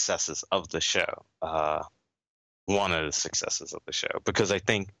the successes of the show. Because I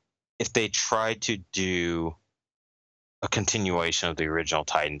think if they tried to do a continuation of the original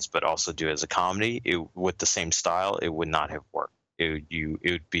Titans, but also do it as a comedy with the same style, it would not have worked. It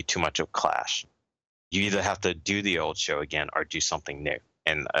would be too much of a clash. You either have to do the old show again or do something new.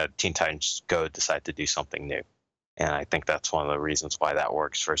 And Teen Titans Go decided to do something new. And I think that's one of the reasons why that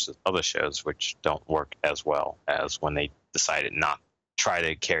works versus other shows which don't work as well as when they decided not try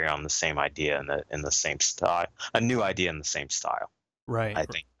to carry on the same idea in the same style, a new idea in the same style. Right. I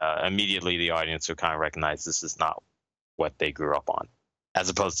think immediately the audience would kind of recognize this is not what they grew up on, as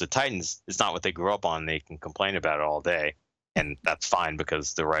opposed to Titans. It's not what they grew up on. They can complain about it all day, and that's fine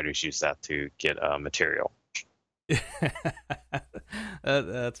because the writers use that to get material.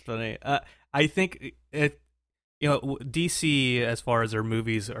 That's funny. I think it, DC, as far as their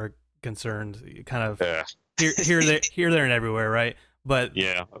movies are concerned, kind of here, there, and everywhere, right? But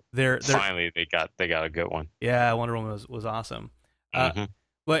Yeah, they're finally they got a good one. yeah, Wonder Woman was awesome. Mhm.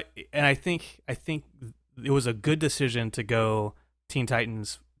 But and I think it was a good decision to go Teen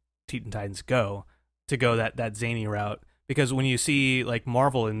Titans Go, to go that zany route, because when you see like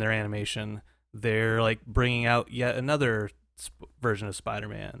Marvel in their animation, they're like bringing out yet another version of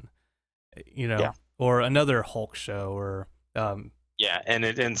Spider-Man, Yeah. or another Hulk show, or Yeah, and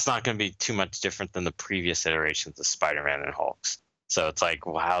it's not going to be too much different than the previous iterations of Spider-Man and Hulks. So it's like,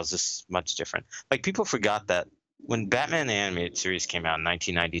 well, how is this much different? Like, people forgot that when Batman the Animated Series came out in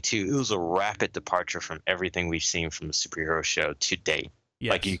 1992, it was a rapid departure from everything we've seen from a superhero show to date.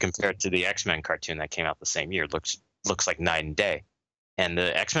 yes. Like, you compare it to the X-Men cartoon that came out the same year, looks like night and day. And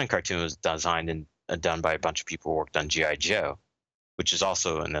the X-Men cartoon was designed and done by a bunch of people who worked on G.I. Joe, which is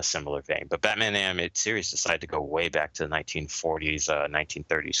also in a similar vein. But Batman the Animated Series decided to go way back to the 1940s,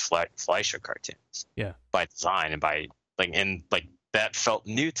 1930s Fleischer cartoons. Yeah. By design and by that felt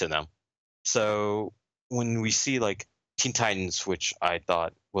new to them. So when we see like Teen Titans, which I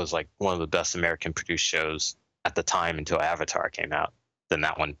thought was like one of the best American produced shows at the time until Avatar came out, then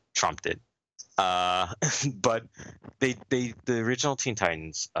that one trumped it. But the original Teen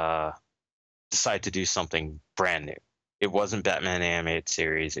Titans decided to do something brand new. It wasn't Batman animated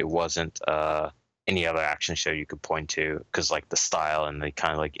series. It wasn't any other action show you could point to, because like the style and the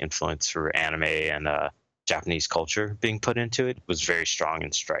kind of like influence for anime and Japanese culture being put into it was very strong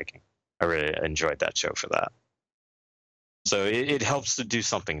and striking. I really enjoyed that show for that. So it helps to do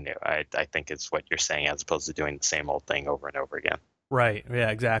something new. I think it's what you're saying, as opposed to doing the same old thing over and over again. Right.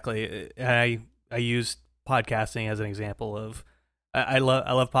 Yeah, exactly. I used podcasting as an example of I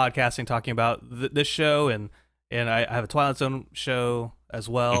love podcasting, talking about this show, and I have a Twilight Zone show as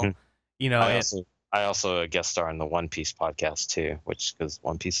well. Mm-hmm. I also guest star in the One Piece podcast too, because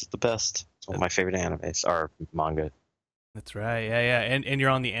One Piece is the best. It's one of my favorite animes or manga. That's right. Yeah. And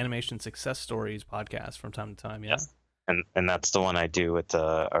you're on the Animation Success Stories podcast from time to time. Yeah. Yes. And that's the one I do with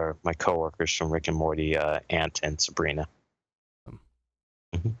my coworkers from Rick and Morty, Ant and Sabrina.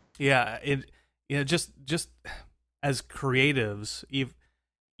 Mm-hmm. Yeah. Just as creatives,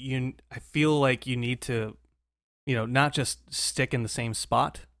 I feel like you need to, not just stick in the same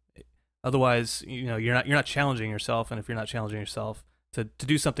spot. Otherwise, you're not challenging yourself, and if you're not challenging yourself to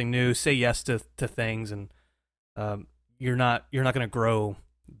do something new, say yes to things, and you're not going to grow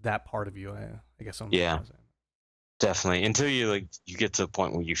that part of you. I guess. Yeah, definitely. Until you get to a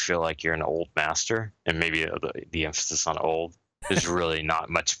point where you feel like you're an old master, and maybe the emphasis on old, there's really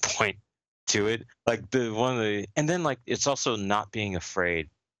not much point to it. Like and then like it's also not being afraid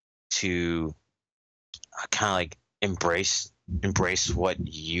to kind of like embrace what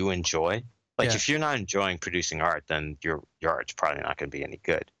you enjoy. Like if you're not enjoying producing art, then your art's probably not going to be any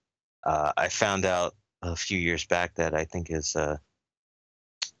good. I found out a few years back that I think is I'm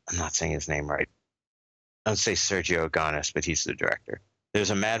not saying his name right. I would say Sergio Aganis, but he's the director.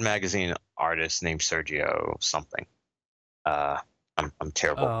 There's a Mad Magazine artist named Sergio something. I'm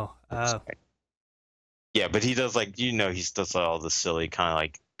terrible. Yeah, but he does he does all the silly kind of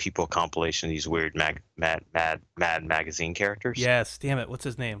like people compilation, these weird mad magazine characters. Yes, damn it, what's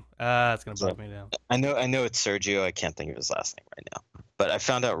his name? It's gonna bug me now. I know it's Sergio. I can't think of his last name right now. But I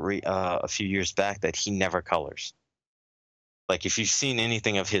found out a few years back that he never colors. Like if you've seen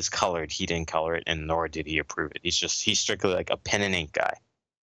anything of his colored, he didn't color it, and nor did he approve it. He's strictly like a pen and ink guy,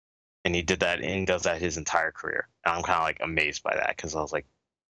 and he did that, and he does that his entire career. And I'm kind of like amazed by that, because I was like,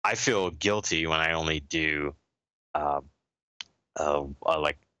 I feel guilty when I only do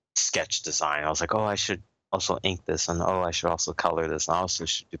like sketch design. I was like, oh, I should also ink this, and oh, I should also color this, and I also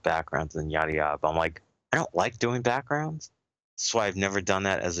should do backgrounds, and yada yada. But I'm like, I don't like doing backgrounds. That's why I've never done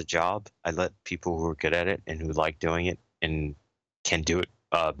that as a job. I let people who are good at it and who like doing it and can do it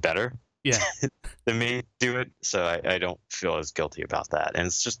better than me do it. So I don't feel as guilty about that. And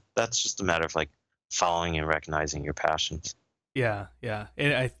that's just a matter of like following and recognizing your passions. Yeah.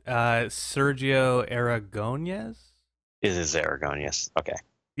 And Sergio Aragonés? It is Aragonés. Okay.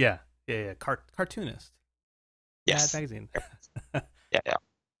 Yeah. Cartoonist. Yes. Mad Magazine.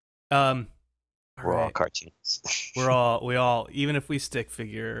 Yeah. We're all cartoons. we all, even if we stick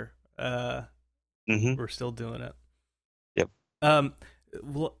figure, we're still doing it. Yep.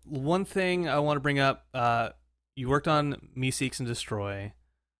 One thing I want to bring up, you worked on Me Seeks and Destroy,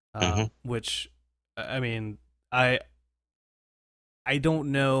 which, I mean, I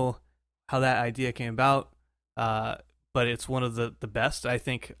don't know how that idea came about, but it's one of the best. I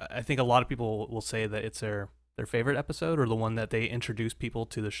think a lot of people will say that it's their favorite episode or the one that they introduce people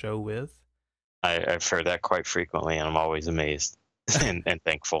to the show with. I've heard that quite frequently, and I'm always amazed and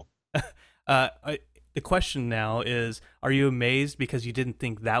thankful. The question now is: are you amazed because you didn't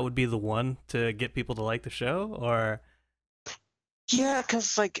think that would be the one to get people to like the show, or? Yeah,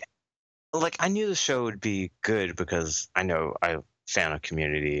 because like I knew the show would be good because I know I'm a fan of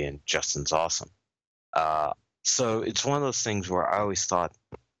Community and Justin's awesome. So it's one of those things where I always thought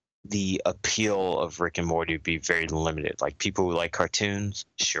the appeal of Rick and Morty would be very limited. Like people who like cartoons,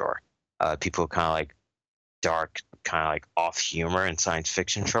 sure. People who kind of like dark, kind of like off humor and science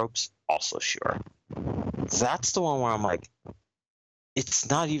fiction tropes, also sure. That's the one where I'm like, it's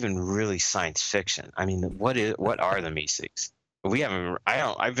not even really science fiction. I mean, what are the Meeseeks? We haven't.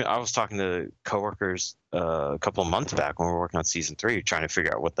 I was talking to coworkers a couple of months back when we were working on season 3, trying to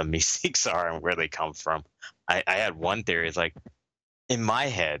figure out what the Meeseeks are and where they come from. I had one theory. It's like in my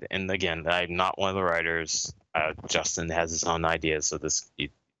head, and again, I'm not one of the writers. Justin has his own ideas, so this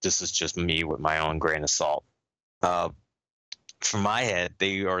is just me with my own grain of salt. From my head,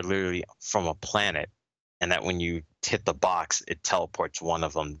 they are literally from a planet, and that when you hit the box, it teleports one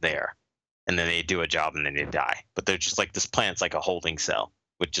of them there. And then they do a job and then they die. But they're just like, this planet's like a holding cell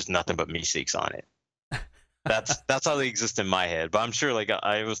with just nothing but Meeseeks on it. That's how they exist in my head. But I'm sure, like,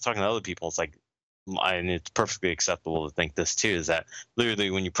 I was talking to other people, it's like, and it's perfectly acceptable to think this too, is that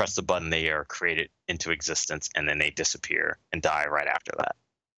literally when you press the button, they are created into existence and then they disappear and die right after that.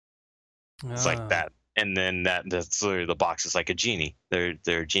 It's like that. And then that's literally, the box is like a genie. They're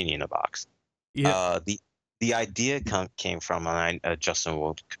a genie in a box. Yeah. The idea came from, and Justin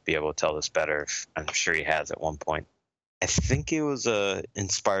will be able to tell this better. I'm sure he has at one point. I think it was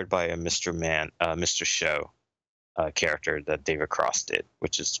inspired by a Mr. Show character that David Cross did,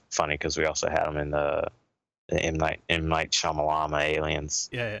 which is funny because we also had him in the M. Night Shyamalan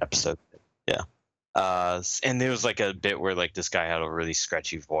Aliens episode. Yeah. And there was like a bit where like this guy had a really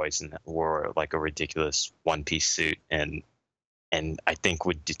scratchy voice and wore like a ridiculous one-piece suit and I think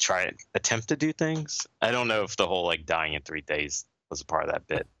would attempt to do things. I don't know if the whole like dying in 3 days was a part of that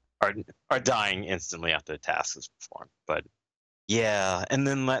bit, or dying instantly after the task is performed. But yeah, and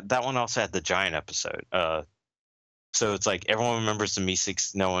then that one also had the giant episode. So it's like everyone remembers the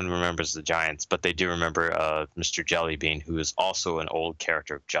Meeseeks, no one remembers the Giants, but they do remember Mr. Jellybean, who is also an old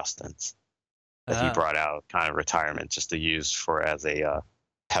character of Justin's that he brought out kind of retirement just to use as a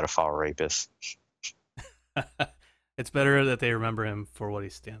pedophile rapist. It's better that they remember him for what he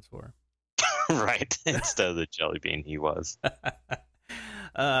stands for. Right. Instead of the jelly bean he was.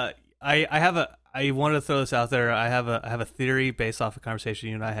 I wanted to throw this out there. I have a theory based off a conversation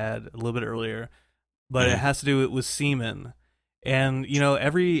you and I had a little bit earlier, but it has to do with semen. And you know,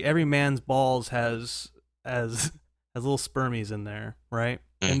 every man's balls has little spermies in there, right?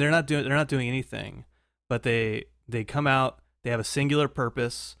 And they're not doing anything, but they come out, they have a singular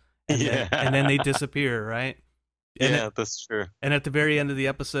purpose, and then they disappear, right? And that's true. And at the very end of the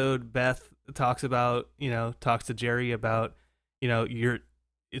episode, Beth talks to Jerry about,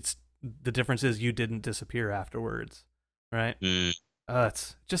 it's the difference is you didn't disappear afterwards, right?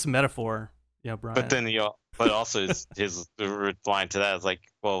 It's just a metaphor, Brian. But then but also his line to that is like,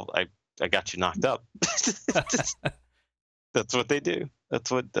 well, I got you knocked up. That's what they do.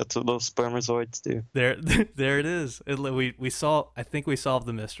 That's what those spermatozoids do. There it is. I think we solved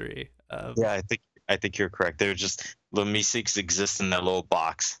the mystery. I think you're correct. They're just the Meeseeks exist in that little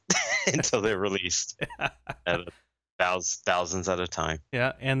box until they're released at thousands at a time.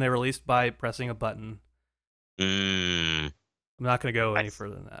 Yeah, and they're released by pressing a button. I'm not going to go any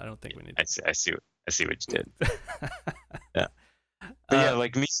further than that. I don't think we need to. I see what you did. Yeah. But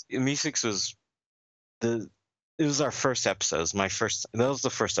like Meeseeks was it was our first episode. That was the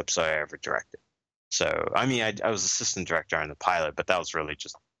first episode I ever directed. So, I mean, I was assistant director on the pilot, but that was really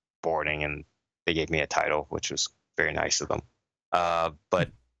just boarding, and they gave me a title, which was very nice of them. But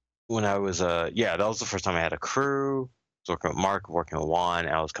when I was, that was the first time I had a crew. I was working with Mark, working with Juan,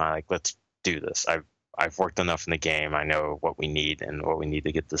 and I was kind of like, let's do this. I've worked enough in the game. I know what we need and what we need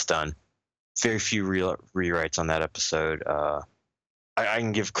to get this done. Very few rewrites on that episode. I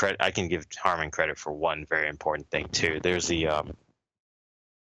can give credit. I can give Harmon credit for one very important thing too. There's the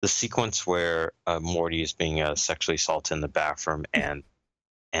sequence where Morty is being sexually assaulted in the bathroom, and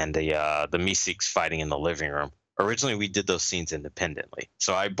the Meeseeks fighting in the living room. Originally, we did those scenes independently.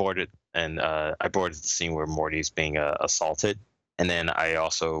 So I boarded the scene where Morty's being assaulted, and then I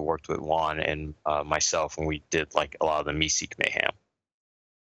also worked with Juan and myself, and we did like a lot of the Meeseek mayhem.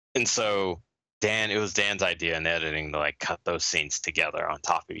 And so it was Dan's idea in editing to like cut those scenes together on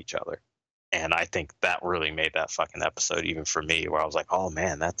top of each other. And I think that really made that fucking episode, even for me, where I was like, oh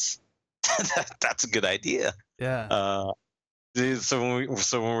man, that's that's a good idea. Yeah. So when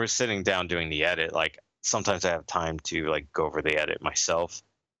we're sitting down doing the edit, like sometimes I have time to like go over the edit myself,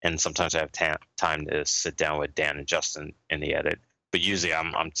 and sometimes I have time to sit down with Dan and Justin in the edit. But usually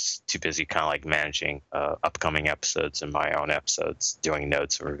I'm too busy kind of like managing upcoming episodes and my own episodes, doing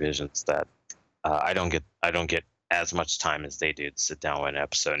notes and revisions that I don't get as much time as they do to sit down with an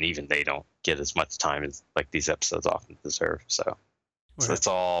episode, and even they don't get as much time as like these episodes often deserve. So it's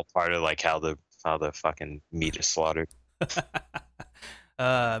all part of like how the fucking meat is slaughtered.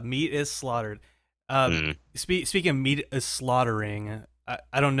 Meat is slaughtered. Speaking of meat is slaughtering,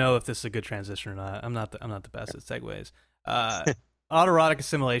 I don't know if this is a good transition or not. I'm not the best at segues. Autoerotic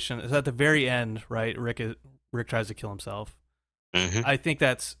assimilation is at the very end, right? Rick tries to kill himself. Mm-hmm. I think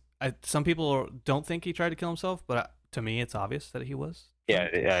that's some people don't think he tried to kill himself, but to me, it's obvious that he was.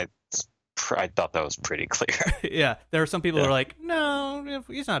 Yeah, I thought that was pretty clear. Yeah, there are some people who are like, no,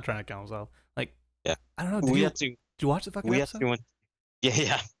 he's not trying to kill himself. Like, yeah, I don't know. Did you watch the fucking episode?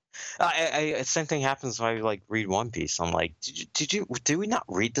 Yeah. I same thing happens when I like read One Piece. I'm like, did we not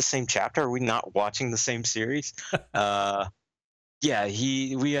read the same chapter? Are we not watching the same series? Yeah,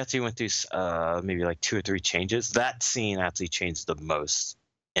 we actually went through maybe like 2 or 3 changes. That scene actually changed the most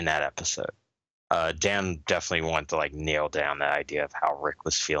in that episode. Dan definitely wanted to like nail down that idea of how Rick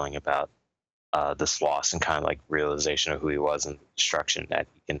was feeling about this loss and kind of like realization of who he was and the destruction that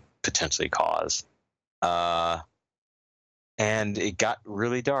he can potentially cause. And it got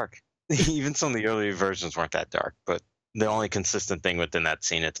really dark. Even some of the earlier versions weren't that dark, but the only consistent thing within that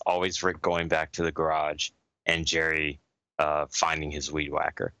scene, it's always Rick going back to the garage and Jerry finding his weed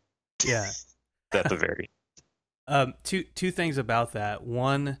whacker. Yeah. At the very two things about that.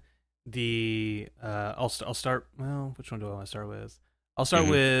 One, I'll start. Well, which one do I want to start with? I'll start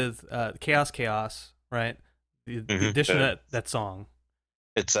with Chaos, right? The addition of that song.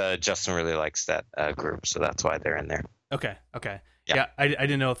 It's Justin really likes that group, so that's why they're in there. Okay. Yeah, I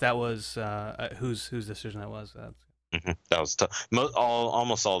didn't know if that was whose decision that was. That was tough.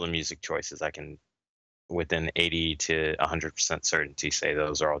 Almost all the music choices I can, within 80 to 100% certainty, say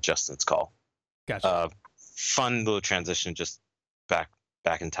those are all Justin's call. Gotcha. Fun little transition, just back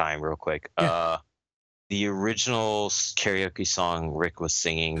in time, real quick. Yeah. The original karaoke song Rick was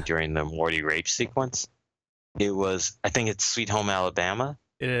singing during the Morty rape sequence, it was, I think it's "Sweet Home Alabama."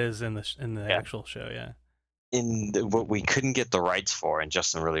 It is in the actual show, yeah. What we couldn't get the rights for, and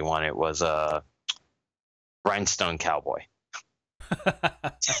Justin really wanted it, was "Rhinestone Cowboy."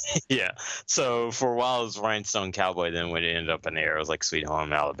 Yeah. So for a while it was "Rhinestone Cowboy." Then when it ended up in the air, it was like "Sweet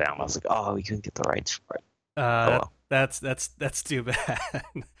Home Alabama." I was like, oh, we couldn't get the rights for it. That's too bad.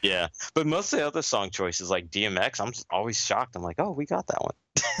 Yeah, but most of the other song choices, like DMX, I'm always shocked. I'm like, oh, we got that one.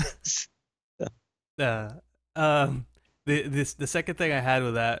 The second thing I had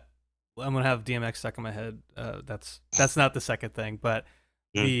with that, I'm gonna have DMX stuck in my head. That's not the second thing, but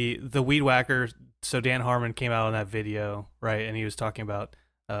the weed whacker. So Dan Harmon came out in that video, right, and he was talking about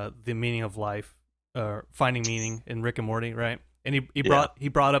the meaning of life, finding meaning in Rick and Morty, right? And he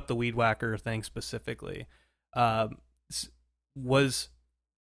brought up the weed whacker thing specifically. Was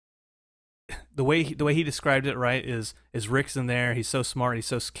the way he described it, right, is Rick's in there, he's so smart,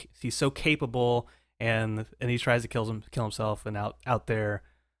 he's so capable, and he tries to kill himself, and out there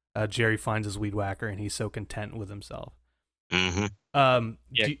Jerry finds his weed whacker and he's so content with himself. Yeah.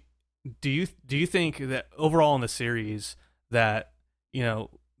 Do you think that overall in the series that, you know,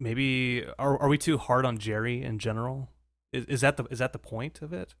 maybe are we too hard on Jerry in general? Is that the point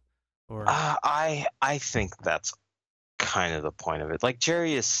of it? Or I think that's kind of the point of it. Like,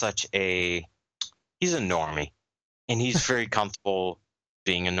 Jerry is he's a normie, and he's very comfortable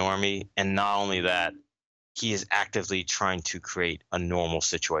being a normie. And not only that, he is actively trying to create a normal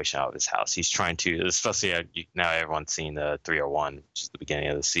situation out of his house. He's trying to, especially now everyone's seen the 301, which is the beginning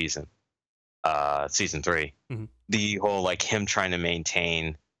of the season 3. The whole, like, him trying to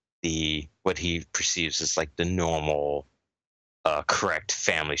maintain what he perceives as like the normal correct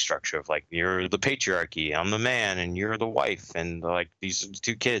family structure of, like, you're the patriarchy, I'm the man, and you're the wife, and like these are the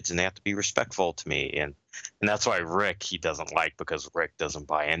 2 kids and they have to be respectful to me, and that's why Rick he doesn't like, because Rick doesn't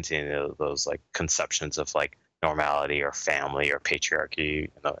buy into any of those like conceptions of like normality or family or patriarchy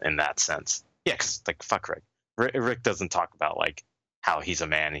in that sense. Yeah, because like fuck Rick doesn't talk about like how he's a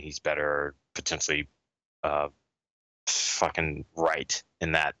man and he's better, potentially fucking right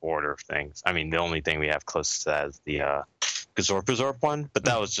in that order of things. I mean, the only thing we have close to that is the Gazorp one, but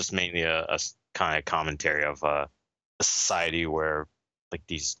that was just mainly a kind of commentary of a society where like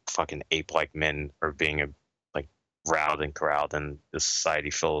these fucking ape-like men are being like routed and corralled in this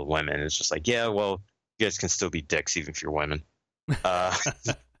society full of women. It's just like, yeah, well, you guys can still be dicks even if you're women. Uh,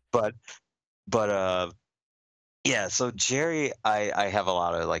 but yeah. So Jerry, I have a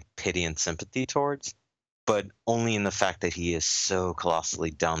lot of like pity and sympathy towards, but only in the fact that he is so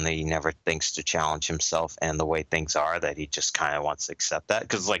colossally dumb that he never thinks to challenge himself and the way things are, that he just kind of wants to accept that.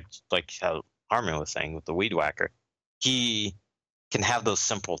 Because like how Harmon was saying with the weed whacker, he can have those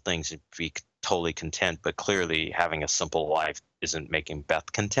simple things and be totally content, but clearly having a simple life isn't making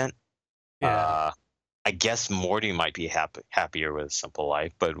Beth content. Yeah. I guess Morty might be happier with a simple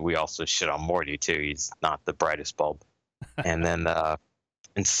life, but we also shit on Morty too. He's not the brightest bulb. And then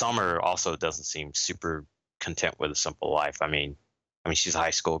and Summer also doesn't seem super content with a simple life. I mean she's a high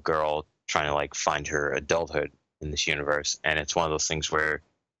school girl trying to like find her adulthood in this universe, and it's one of those things where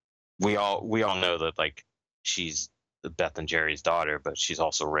we all know that like she's Beth and Jerry's daughter, but she's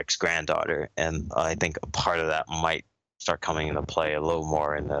also Rick's granddaughter, and I think a part of that might start coming into play a little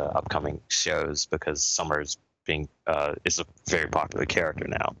more in the upcoming shows, because Summer's being is a very popular character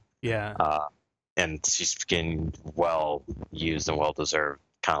now. Yeah. And she's getting well used and well deserved.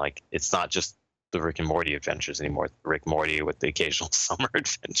 Kind of like, it's not just the Rick and Morty adventures anymore. Rick Morty with the occasional Summer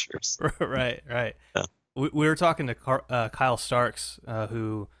adventures. Right. Yeah. We were talking to Kyle Starks,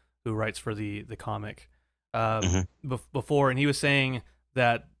 who writes for the comic before, and he was saying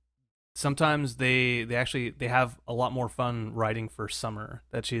that sometimes they have a lot more fun writing for Summer.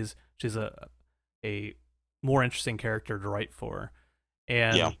 That she's a more interesting character to write for,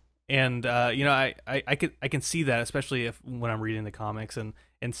 and yeah. And you know, I can see that, especially when I'm reading the comics and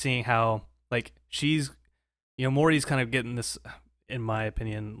seeing how like she's, you know, Morty's kind of getting this, in my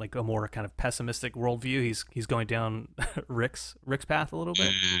opinion, like a more kind of pessimistic worldview. He's going down Rick's path a little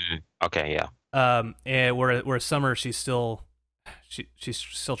bit. Okay, yeah. And whereas Summer, she's still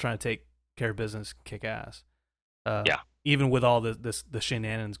trying to take care of business, kick ass. Yeah. Even with all the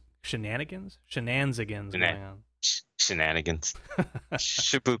shenanigans going on. Shenanigans.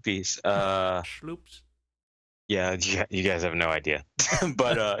 Shaboopies. Schloops. Yeah, you guys have no idea.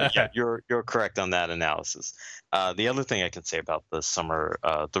 But yeah, you're correct on that analysis. The other thing I can say about the Summer,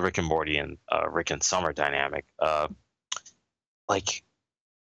 the Rick and Morty and Rick and Summer dynamic, like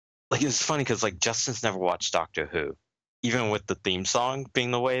it's funny because like Justin's never watched Doctor Who, even with the theme song being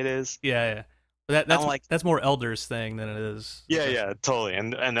the way it is. Yeah. That's more Elder's thing than it is. Yeah, totally.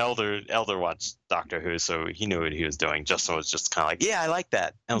 And Elder watched Doctor Who, so he knew what he was doing. Justin was just kind of like, yeah, I like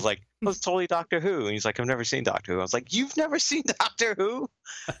that. And I was like, that's totally Doctor Who. And he's like, I've never seen Doctor Who. I was like, you've never seen Doctor Who?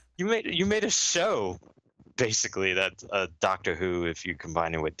 You made a show, basically, that's Doctor Who if you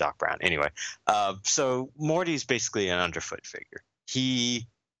combine it with Doc Brown. Anyway, so Morty's basically an underfoot figure. He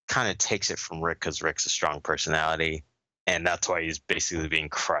kind of takes it from Rick because Rick's a strong personality. And that's why he's basically being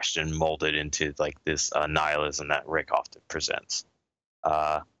crushed and molded into like this nihilism that Rick often presents.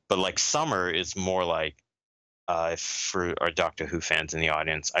 But like Summer is more like, for our Doctor Who fans in the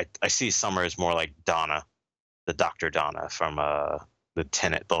audience, I see Summer as more like Donna, the Dr. Donna from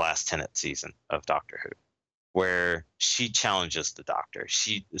the last Tenet season of Doctor Who, where she challenges the Doctor.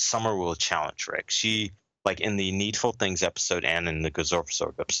 Summer will challenge Rick. She, like in the Needful Things episode and in the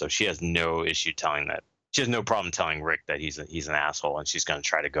Gazorp episode, she has no issue telling that. She has no problem telling Rick that he's an asshole, and she's going to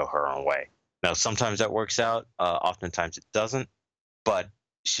try to go her own way. Now, sometimes that works out. Oftentimes it doesn't. But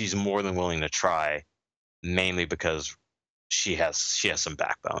she's more than willing to try, mainly because she has some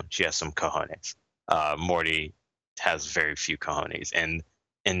backbone. She has some cojones. Morty has very few cojones, and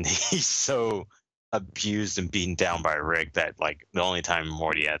he's so abused and beaten down by Rick that like the only time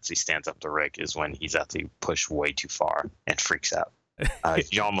Morty actually stands up to Rick is when he's actually pushed way too far and freaks out.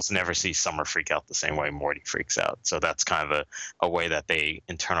 You almost never see Summer freak out the same way Morty freaks out. So that's kind of a way that they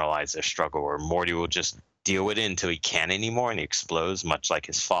internalize their struggle, where Morty will just deal with it until he can't anymore and he explodes, much like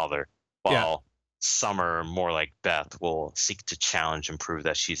his father, while Summer, more like Beth, will seek to challenge and prove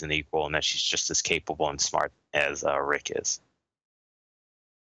that she's an equal and that she's just as capable and smart as Rick is.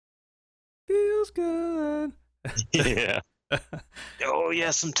 Feels good. Yeah. Oh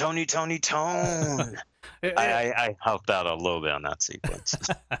yeah, some Tony Tone. I helped out a little bit on that sequence.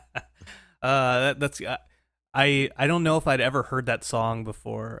 That's I don't know if I'd ever heard that song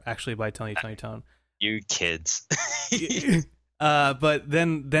before, actually, by Tony Tone. You kids. But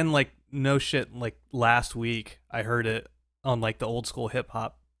then like no shit, like last week I heard it on like the old school hip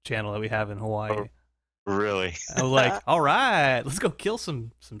hop channel that we have in Hawaii. Oh, really? I was like, all right, let's go kill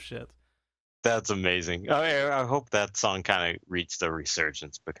some shit. That's amazing. I hope that song kind of reached a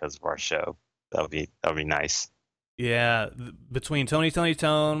resurgence because of our show. That would be nice. Yeah, between Tony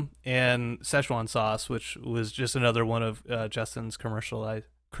Tone and Szechuan sauce, which was just another one of Justin's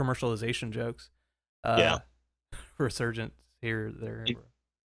commercialization jokes. resurgence here, there.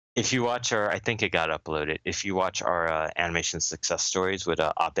 If you watch I think it got uploaded. If you watch our animation success stories with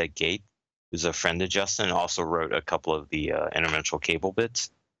Abed Gate, who's a friend of Justin, also wrote a couple of the interdimensional cable bits.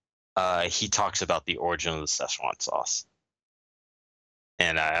 He talks about the origin of the Szechuan sauce,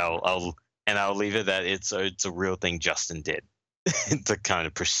 and I'll leave it that it's a real thing Justin did to kind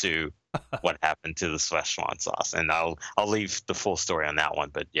of pursue what happened to the Szechuan sauce, and I'll leave the full story on that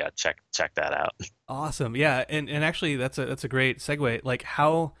one. But yeah, check that out. Awesome, yeah, and actually that's a great segue. Like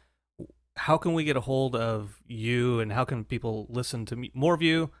how can we get a hold of you, and how can people listen to more of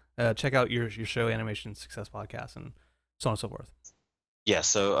you? Check out your show, Animation Success Podcast, and so on and so forth. Yeah,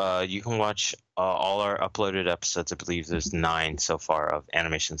 so you can watch all our uploaded episodes. I believe there's 9 so far of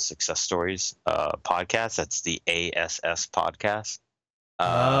Animation Success Stories podcast. That's the ASS podcast.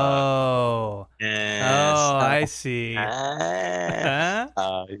 I see. Yeah,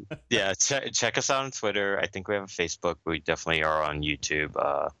 check us out on Twitter. I think we have a Facebook. We definitely are on YouTube.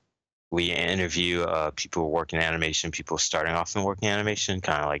 We interview people who work in animation, people starting off in working animation,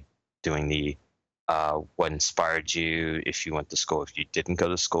 kind of like doing the what inspired you, if you went to school, if you didn't go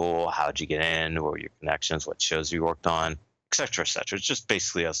to school, how'd you get in, or your connections, what shows you worked on, etc., etc. It's just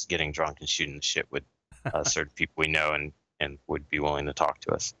basically us getting drunk and shooting the shit with certain people we know and would be willing to talk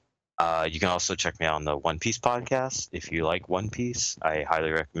to us. You can also check me out on the One Piece podcast. If you like One Piece, I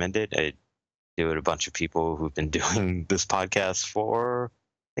highly recommend it. I do it with a bunch of people who've been doing this podcast for,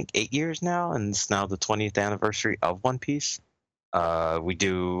 I think, 8 years now, and it's now the 20th anniversary of One Piece. We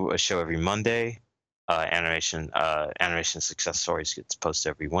do a show every Monday. Animation Success Stories gets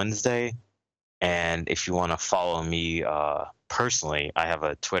posted every Wednesday. And if you want to follow me personally, I have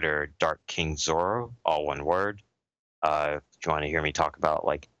a Twitter, Dark King Zoro, all one word. If you want to hear me talk about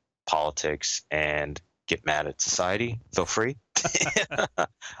like politics and get mad at society, feel free.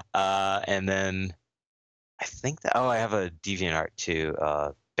 And then I think that I have a DeviantArt too,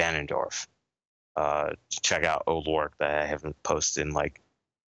 Banendorf. Check out old work that I haven't posted in like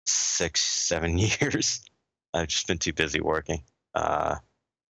 6-7 years. I've just been too busy working. Right.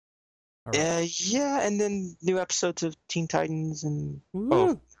 And then new episodes of Teen Titans and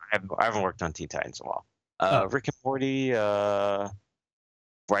I haven't worked on Teen Titans in a while. Rick and Morty, right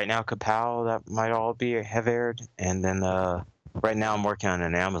now Kapow, that might all have aired, and then right now I'm working on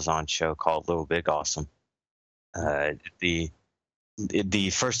an Amazon show called Little Big Awesome. The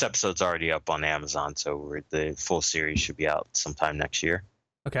first episode's already up on Amazon, so the full series should be out sometime next year.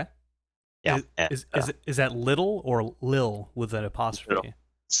 Okay. Yeah. Is that Little or Lil with an apostrophe? Little.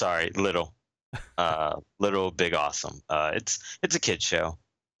 Sorry, Little. Little Big Awesome. It's a kid show,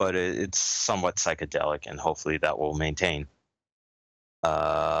 but it's somewhat psychedelic, and hopefully that will maintain.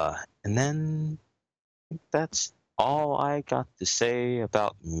 And then I think that's all I got to say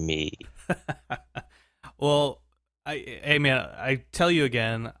about me. Well, I tell you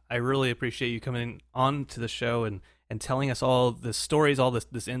again, I really appreciate you coming on to the show and telling us all the stories, all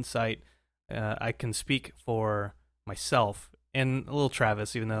this insight. I can speak for myself and a little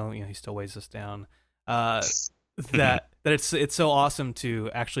Travis, even though he still weighs us down. That it's so awesome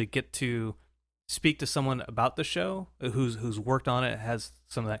to actually get to speak to someone about the show who's worked on it, has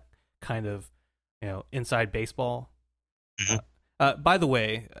some of that kind of inside baseball. Mm-hmm. By the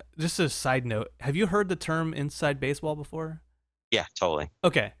way, just a side note, have you heard the term inside baseball before? Yeah, totally.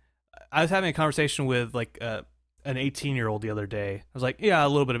 Okay. I was having a conversation with like an 18-year-old the other day. I was like, yeah, a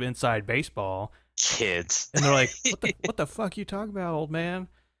little bit of inside baseball. Kids. And they're like, what the fuck you talking about, old man?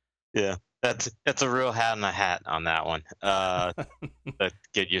 Yeah, that's a real hat in a hat on that one.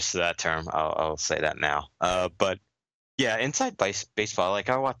 Get used to that term. I'll say that now. But yeah, inside baseball. Like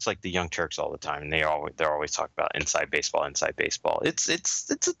I watch like the Young Turks all the time, and they're always talking about inside baseball. It's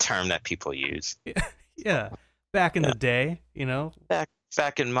a term that people use. Yeah, back in the day,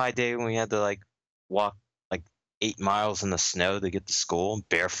 Back in my day when we had to like walk like 8 miles in the snow to get to school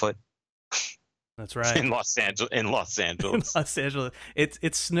barefoot. That's right. In Los Angeles.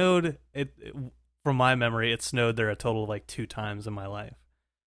 It snowed. From my memory, it snowed there a total of like 2 times in my life.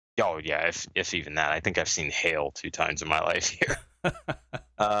 Oh yeah, if even that. I think I've seen hail 2 times in my life here.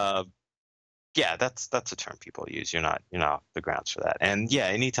 Yeah, that's a term people use. You're not off the grounds for that. And yeah,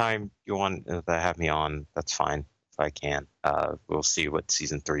 anytime you want to have me on, that's fine if I can. We'll see what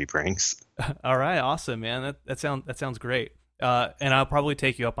season 3 brings. All right, awesome, man. That sounds great. And I'll probably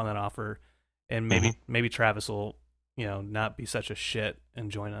take you up on that offer. And maybe Travis will, not be such a shit and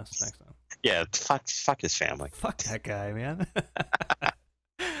join us next time. Yeah, fuck his family. Fuck that guy, man.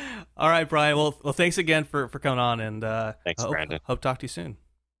 All right, Brian. Well, thanks again for coming on, and thanks, Brandon. Hope to talk to you soon.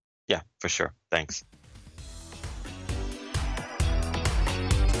 Yeah, for sure. Thanks.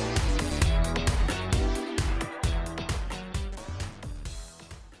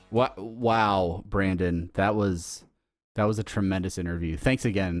 Wow, Brandon, that was a tremendous interview. Thanks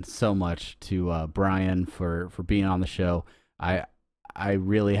again so much to Brian for being on the show. I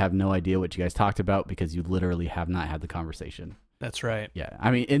really have no idea what you guys talked about because you literally have not had the conversation. That's right. Yeah, I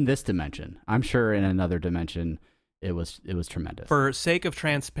mean, in this dimension, I'm sure in another dimension, it was tremendous. For sake of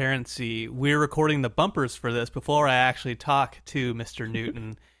transparency, we're recording the bumpers for this before I actually talk to Mr.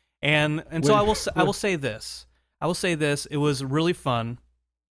 Newton, and so I will say this. It was really fun.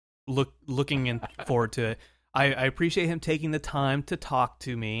 Looking forward to it. I appreciate him taking the time to talk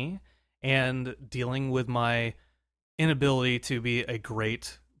to me and dealing with my inability to be a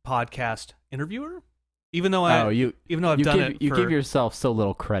great podcast interviewer. Even though I've done it. You give yourself so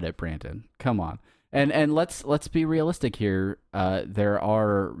little credit, Brandon. Come on. And let's be realistic here. There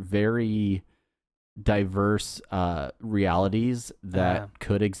are very diverse realities that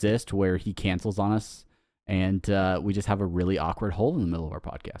could exist where he cancels on us, and we just have a really awkward hole in the middle of our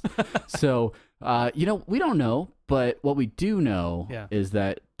podcast. So we don't know, but what we do know is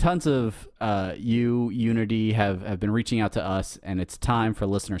that tons of Unity have been reaching out to us, and it's time for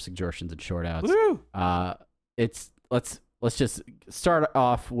listener suggestions and short outs. Woo! Let's just start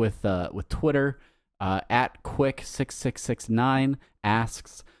off with Twitter. At Quick6669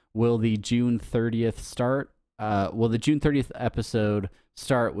 asks, will the June 30th episode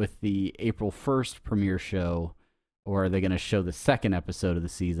start with the April 1st premiere show, or are they going to show the second episode of the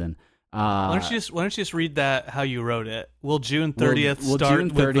season? Why don't you just read that how you wrote it? Will June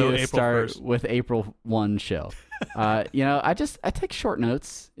 30th start with April 1 show? I take short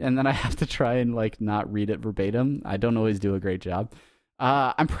notes, and then I have to try and not read it verbatim. I don't always do a great job.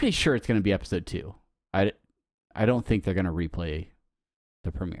 I'm pretty sure it's going to be episode 2. I don't think they're going to replay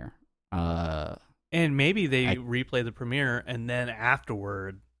the premiere. And maybe they replay the premiere and then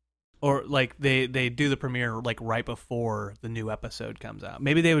afterward, or they do the premiere right before the new episode comes out.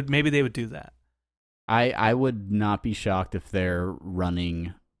 Maybe they would do that. I would not be shocked if they're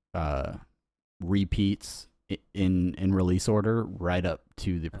running repeats in release order right up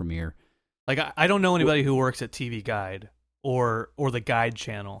to the premiere. I don't know anybody who works at TV Guide or the Guide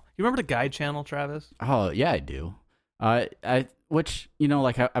channel. You remember the Guide channel, Travis? Oh yeah, I do. I've got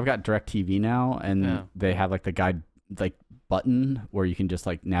DirecTV now, and they have the Guide button where you can just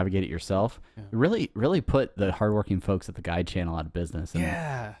navigate it yourself. Yeah. Really put the hardworking folks at the Guide channel out of business.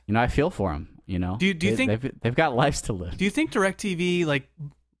 And, I feel for them. Do you think they've got lives to live? Do you think DirecTV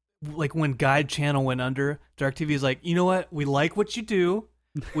when Guide channel went under, DirecTV is you know what? We like what you do.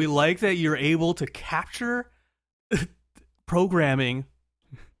 We like that you're able to capture programming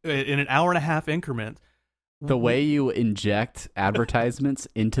in an hour and a half increment. The way you inject advertisements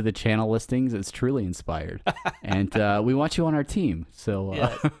into the channel listings is truly inspired, and we want you on our team. So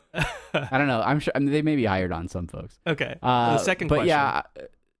I don't know. I'm sure they may be hired on, some folks. Okay. The second question. Yeah,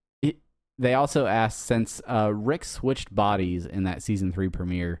 they also asked, since Rick switched bodies in that season 3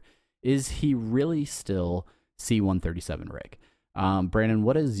 premiere, is he really still C-137 Rick? Brandon,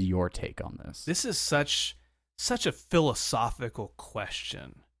 what is your take on this? This is such a philosophical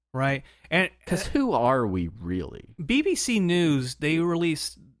question. Right, and because who are we really? BBC News, they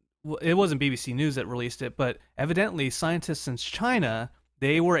released. Well, it wasn't BBC News that released it, but evidently scientists in China,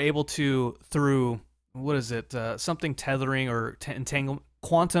 they were able to, through something tethering or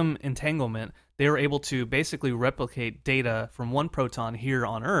quantum entanglement, they were able to basically replicate data from one proton here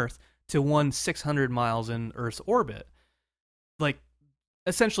on Earth to one 600 miles in Earth's orbit,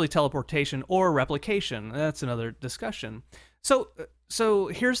 essentially teleportation or replication. That's another discussion. So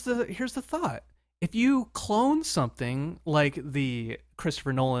here's the thought. If you clone something like the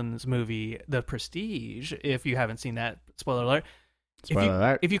Christopher Nolan's movie, The Prestige, if you haven't seen that, spoiler alert.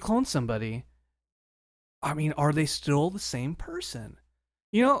 If you clone somebody, I mean, are they still the same person?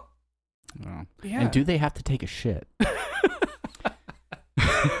 Yeah. And do they have to take a shit?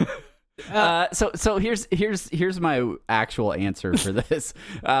 So here's my actual answer for this.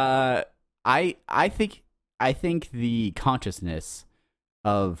 I think the consciousness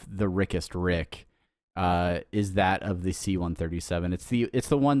of the Rickest Rick is that of the C-137. It's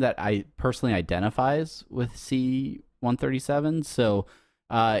the one that I personally identifies with C-137. So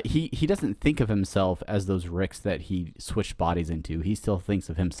he doesn't think of himself as those Ricks that he switched bodies into. He still thinks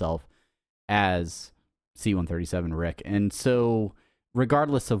of himself as C-137 Rick. And so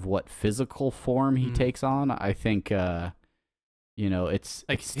regardless of what physical form he takes on, I think it's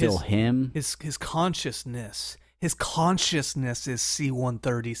still him. His consciousness. His consciousness is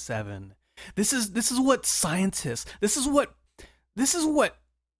C-137. This is what scientists. This is what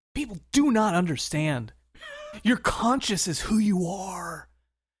people do not understand. Your conscious is who you are.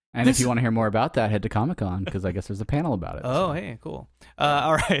 And if you want to hear more about that, head to Comic-Con, because I guess there's a panel about it. Oh, hey, cool.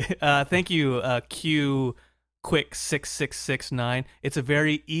 All right. Thank you, Q Quick 6669. It's a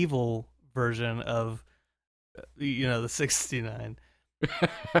very evil version of, the 69. It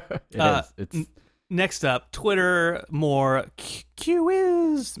is. It's Next up, Twitter, more Q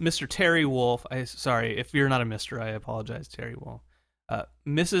is Mr. Terry Wolf. Sorry, if you're not a Mr., I apologize, Terry Wolf.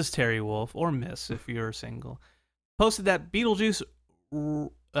 Mrs. Terry Wolf, or Miss if you're single, posted that Beetlejuice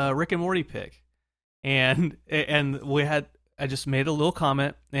Rick and Morty pic, and I just made a little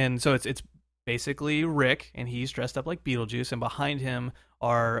comment, and so it's basically Rick, and he's dressed up like Beetlejuice, and behind him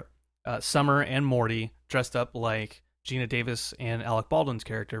are Summer and Morty dressed up like Gina Davis and Alec Baldwin's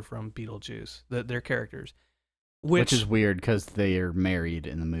character from Beetlejuice, their characters. Which is weird because they are married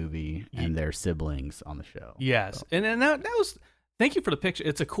in the movie and they're siblings on the show. Yes. So. And that was, thank you for the picture.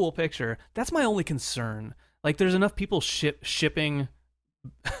 It's a cool picture. That's my only concern. Like, there's enough people shipping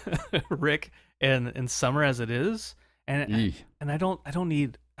Rick and Summer as it is. And I don't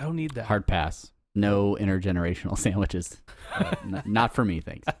need that. Hard pass. No intergenerational sandwiches. Not for me,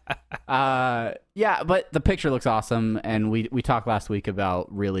 thanks. Yeah, but the picture looks awesome, and we talked last week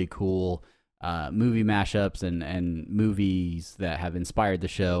about really cool movie mashups and movies that have inspired the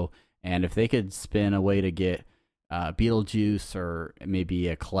show. And if they could spin a way to get Beetlejuice or maybe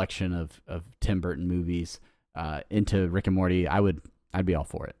a collection of Tim Burton movies into Rick and Morty, I'd be all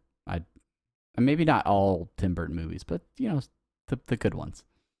for it. Maybe not all Tim Burton movies, but the good ones.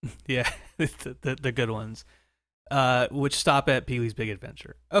 Yeah, the good ones, which stop at Pee-wee's Big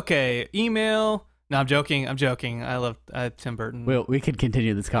Adventure. Okay, email. No, I'm joking. I love Tim Burton. Well, we could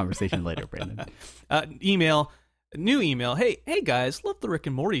continue this conversation later, Brandon. New email. Hey guys, love the Rick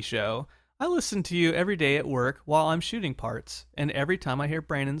and Morty show. I listen to you every day at work while I'm shooting parts, and every time I hear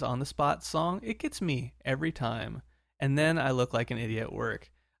Brandon's On the Spot song, it gets me every time. And then I look like an idiot at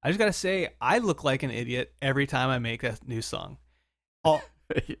work. I just gotta say, I look like an idiot every time I make a new song.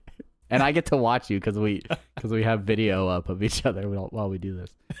 And I get to watch you because we have video up of each other while we do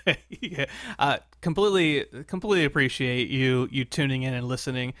this. Yeah, completely appreciate you tuning in and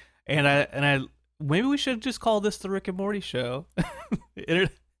listening. And I maybe we should just call this the Rick and Morty show.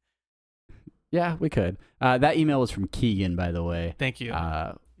 Yeah, we could. That email was from Keegan, by the way. Thank you.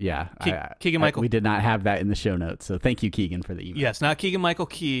 Keegan Michael. We did not have that in the show notes, so thank you, Keegan, for the email. Yes, not Keegan Michael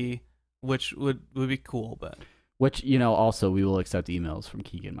Key, which would be cool, but. Which, also, we will accept emails from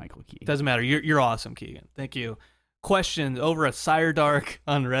Keegan Michael Key. Doesn't matter. You're awesome, Keegan. Thank you. Questions over at Sire Dark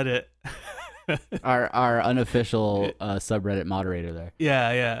on Reddit. our unofficial subreddit moderator there.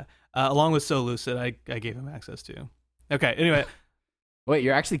 Yeah. Along with So Lucid, I gave him access to. Okay, anyway. Wait,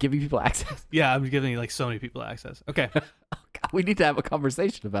 you're actually giving people access? Yeah, I'm giving so many people access. Okay. Oh, God, we need to have a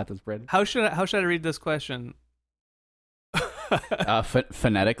conversation about this, Brandon. How should I read this question?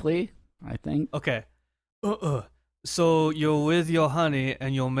 Phonetically, I think. Okay. So you're with your honey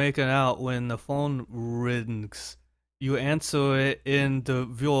and you're making out when the phone rings. You answer it in the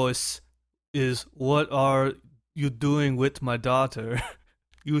voice is, "What are you doing with my daughter?"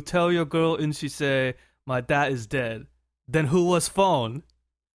 You tell your girl and she say, "My dad is dead." Then who was phone?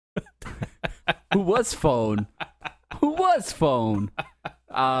 Who was phone? Who was phone?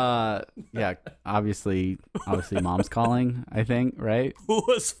 Yeah, obviously mom's calling, I think, right? Who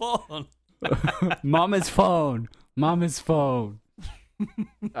was phone? Mama's phone. I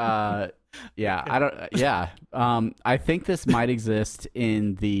think this might exist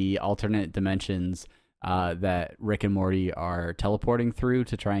in the alternate dimensions that Rick and Morty are teleporting through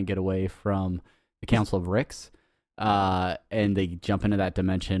to try and get away from the Council of Ricks. And they jump into that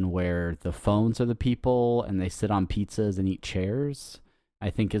dimension where the phones are the people and they sit on pizzas and eat chairs,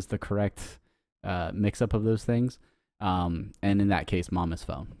 I think is the correct mix-up of those things. And in that case, Mama's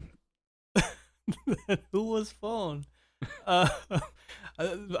phone. Who was phone? I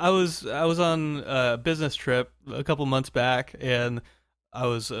was on a business trip a couple months back, and I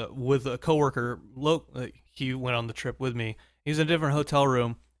was with a coworker. He went on the trip with me. He was in a different hotel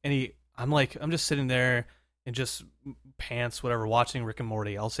room, and I'm just sitting there in just pants, whatever, watching Rick and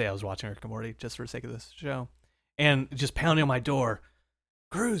Morty. I'll say I was watching Rick and Morty just for the sake of this show, and just pounding on my door,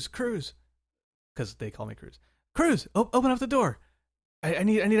 Cruz, because they call me Cruz. Cruz, open up the door. I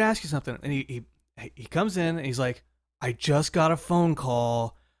need to ask you something. And he comes in and he's like, I just got a phone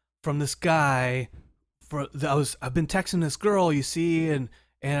call from this guy. I've been texting this girl, you see, and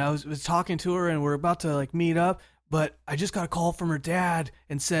I was talking to her, and we're about to meet up, but I just got a call from her dad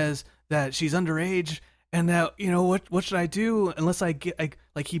and says that she's underage, and that what should I do unless I get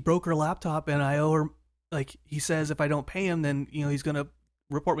he broke her laptop and I owe her, he says if I don't pay him then he's gonna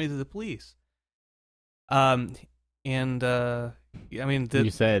report me to the police. And I mean,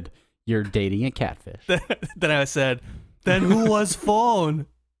 You said you're dating a catfish. then I said, then who was phone?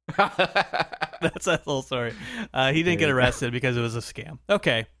 That's that whole story. He didn't get arrested because it was a scam.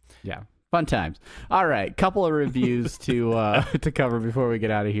 Okay. Yeah. Fun times. All right. Couple of reviews to cover before we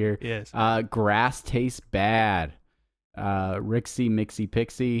get out of here. Yes. Grass tastes bad. Rixie Mixie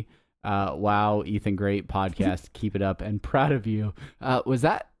Pixie. Wow, Ethan, great podcast. Keep it up and proud of you. Was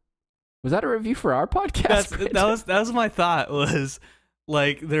that a review for our podcast? That was my thought. Was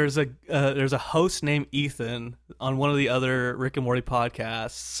like there's a host named Ethan on one of the other Rick and Morty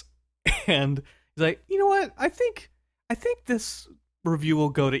podcasts, and he's like, you know what? I think this review will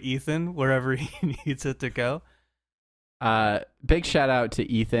go to Ethan wherever he needs it to go. Big shout out to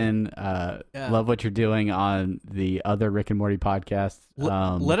Ethan. Love what you're doing on the other Rick and Morty podcast.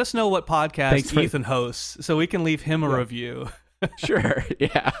 Let us know what podcast Ethan hosts so we can leave him a review. Sure.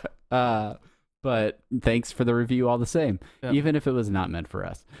 Yeah. But thanks for the review all the same, even if it was not meant for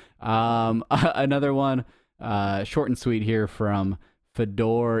us. Another one, short and sweet here from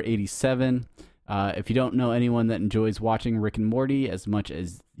Fedor87. If you don't know anyone that enjoys watching Rick and Morty as much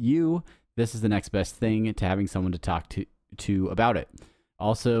as you, this is the next best thing to having someone to talk to about it.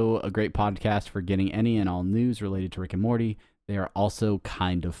 Also, a great podcast for getting any and all news related to Rick and Morty. They are also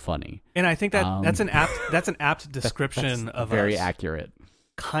kind of funny. And I think that's an apt description of very us. accurate.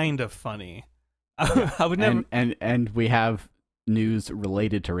 Kind of funny. I would never. And we have news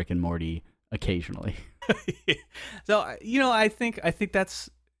related to Rick and Morty occasionally. So I think it's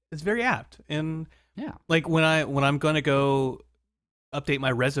very apt. And like when I'm gonna go update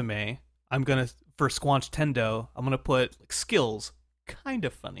my resume, I'm gonna for Squanch Tendo, I'm gonna put like, skills kind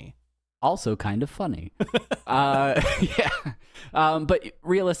of funny. Also kind of funny. But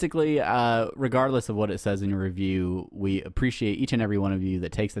realistically, regardless of what it says in your review, we appreciate each and every one of you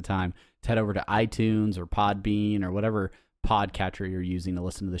that takes the time to head over to iTunes or Podbean or whatever podcatcher you're using to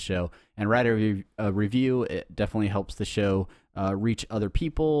listen to the show and write a review. It definitely helps the show reach other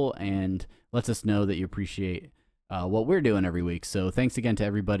people and lets us know that you appreciate what we're doing every week. So thanks again to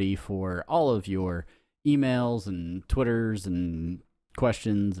everybody for all of your emails and Twitters and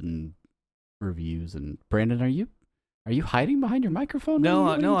questions and reviews. And Brandon, are you hiding behind your microphone? No,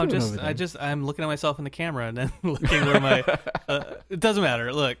 I'm looking at myself in the camera and then looking where my it doesn't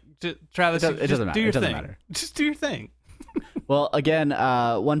matter. Look, Travis, it doesn't matter. Do your it doesn't thing. Matter. Just do your thing. Well, again,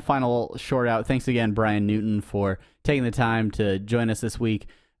 one final short out. Thanks again, Brian Newton, for taking the time to join us this week.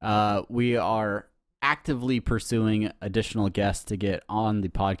 We are actively pursuing additional guests to get on the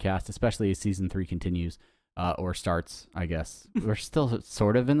podcast, especially as season 3 continues or starts, I guess. We're still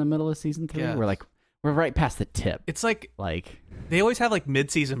sort of in the middle of season 3. Yes. We're right past the tip. It's like they always have like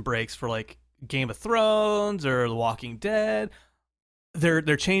mid-season breaks for like Game of Thrones or The Walking Dead. They're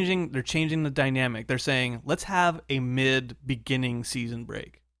changing the dynamic. They're saying, let's have a mid-beginning season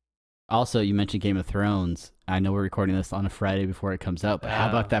break. Also, you mentioned Game of Thrones. I know we're recording this on a Friday before it comes out, but how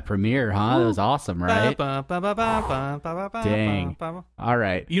about that premiere, huh? That was awesome, right? Dang. All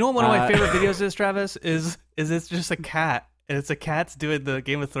right. You know what one of my favorite videos is, Travis? Is it's just a cat. And it's a cat's doing the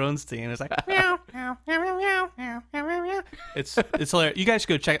Game of Thrones thing. And it's like, meow, meow, meow, meow, meow, meow, meow. It's hilarious. You guys should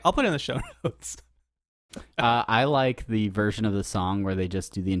go check. I'll put it in the show notes. I like the version of the song where they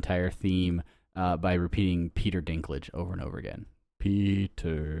just do the entire theme by repeating Peter Dinklage over and over again.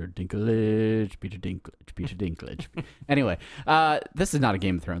 Peter Dinklage, Peter Dinklage, Peter Dinklage. Anyway, this is not a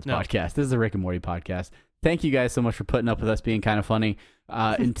Game of Thrones podcast. This is a Rick and Morty podcast. Thank you guys so much for putting up with us being kind of funny.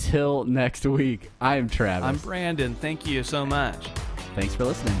 Until next week, I'm Travis. I'm Brandon. Thank you so much. Thanks for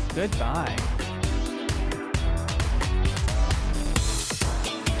listening. Goodbye.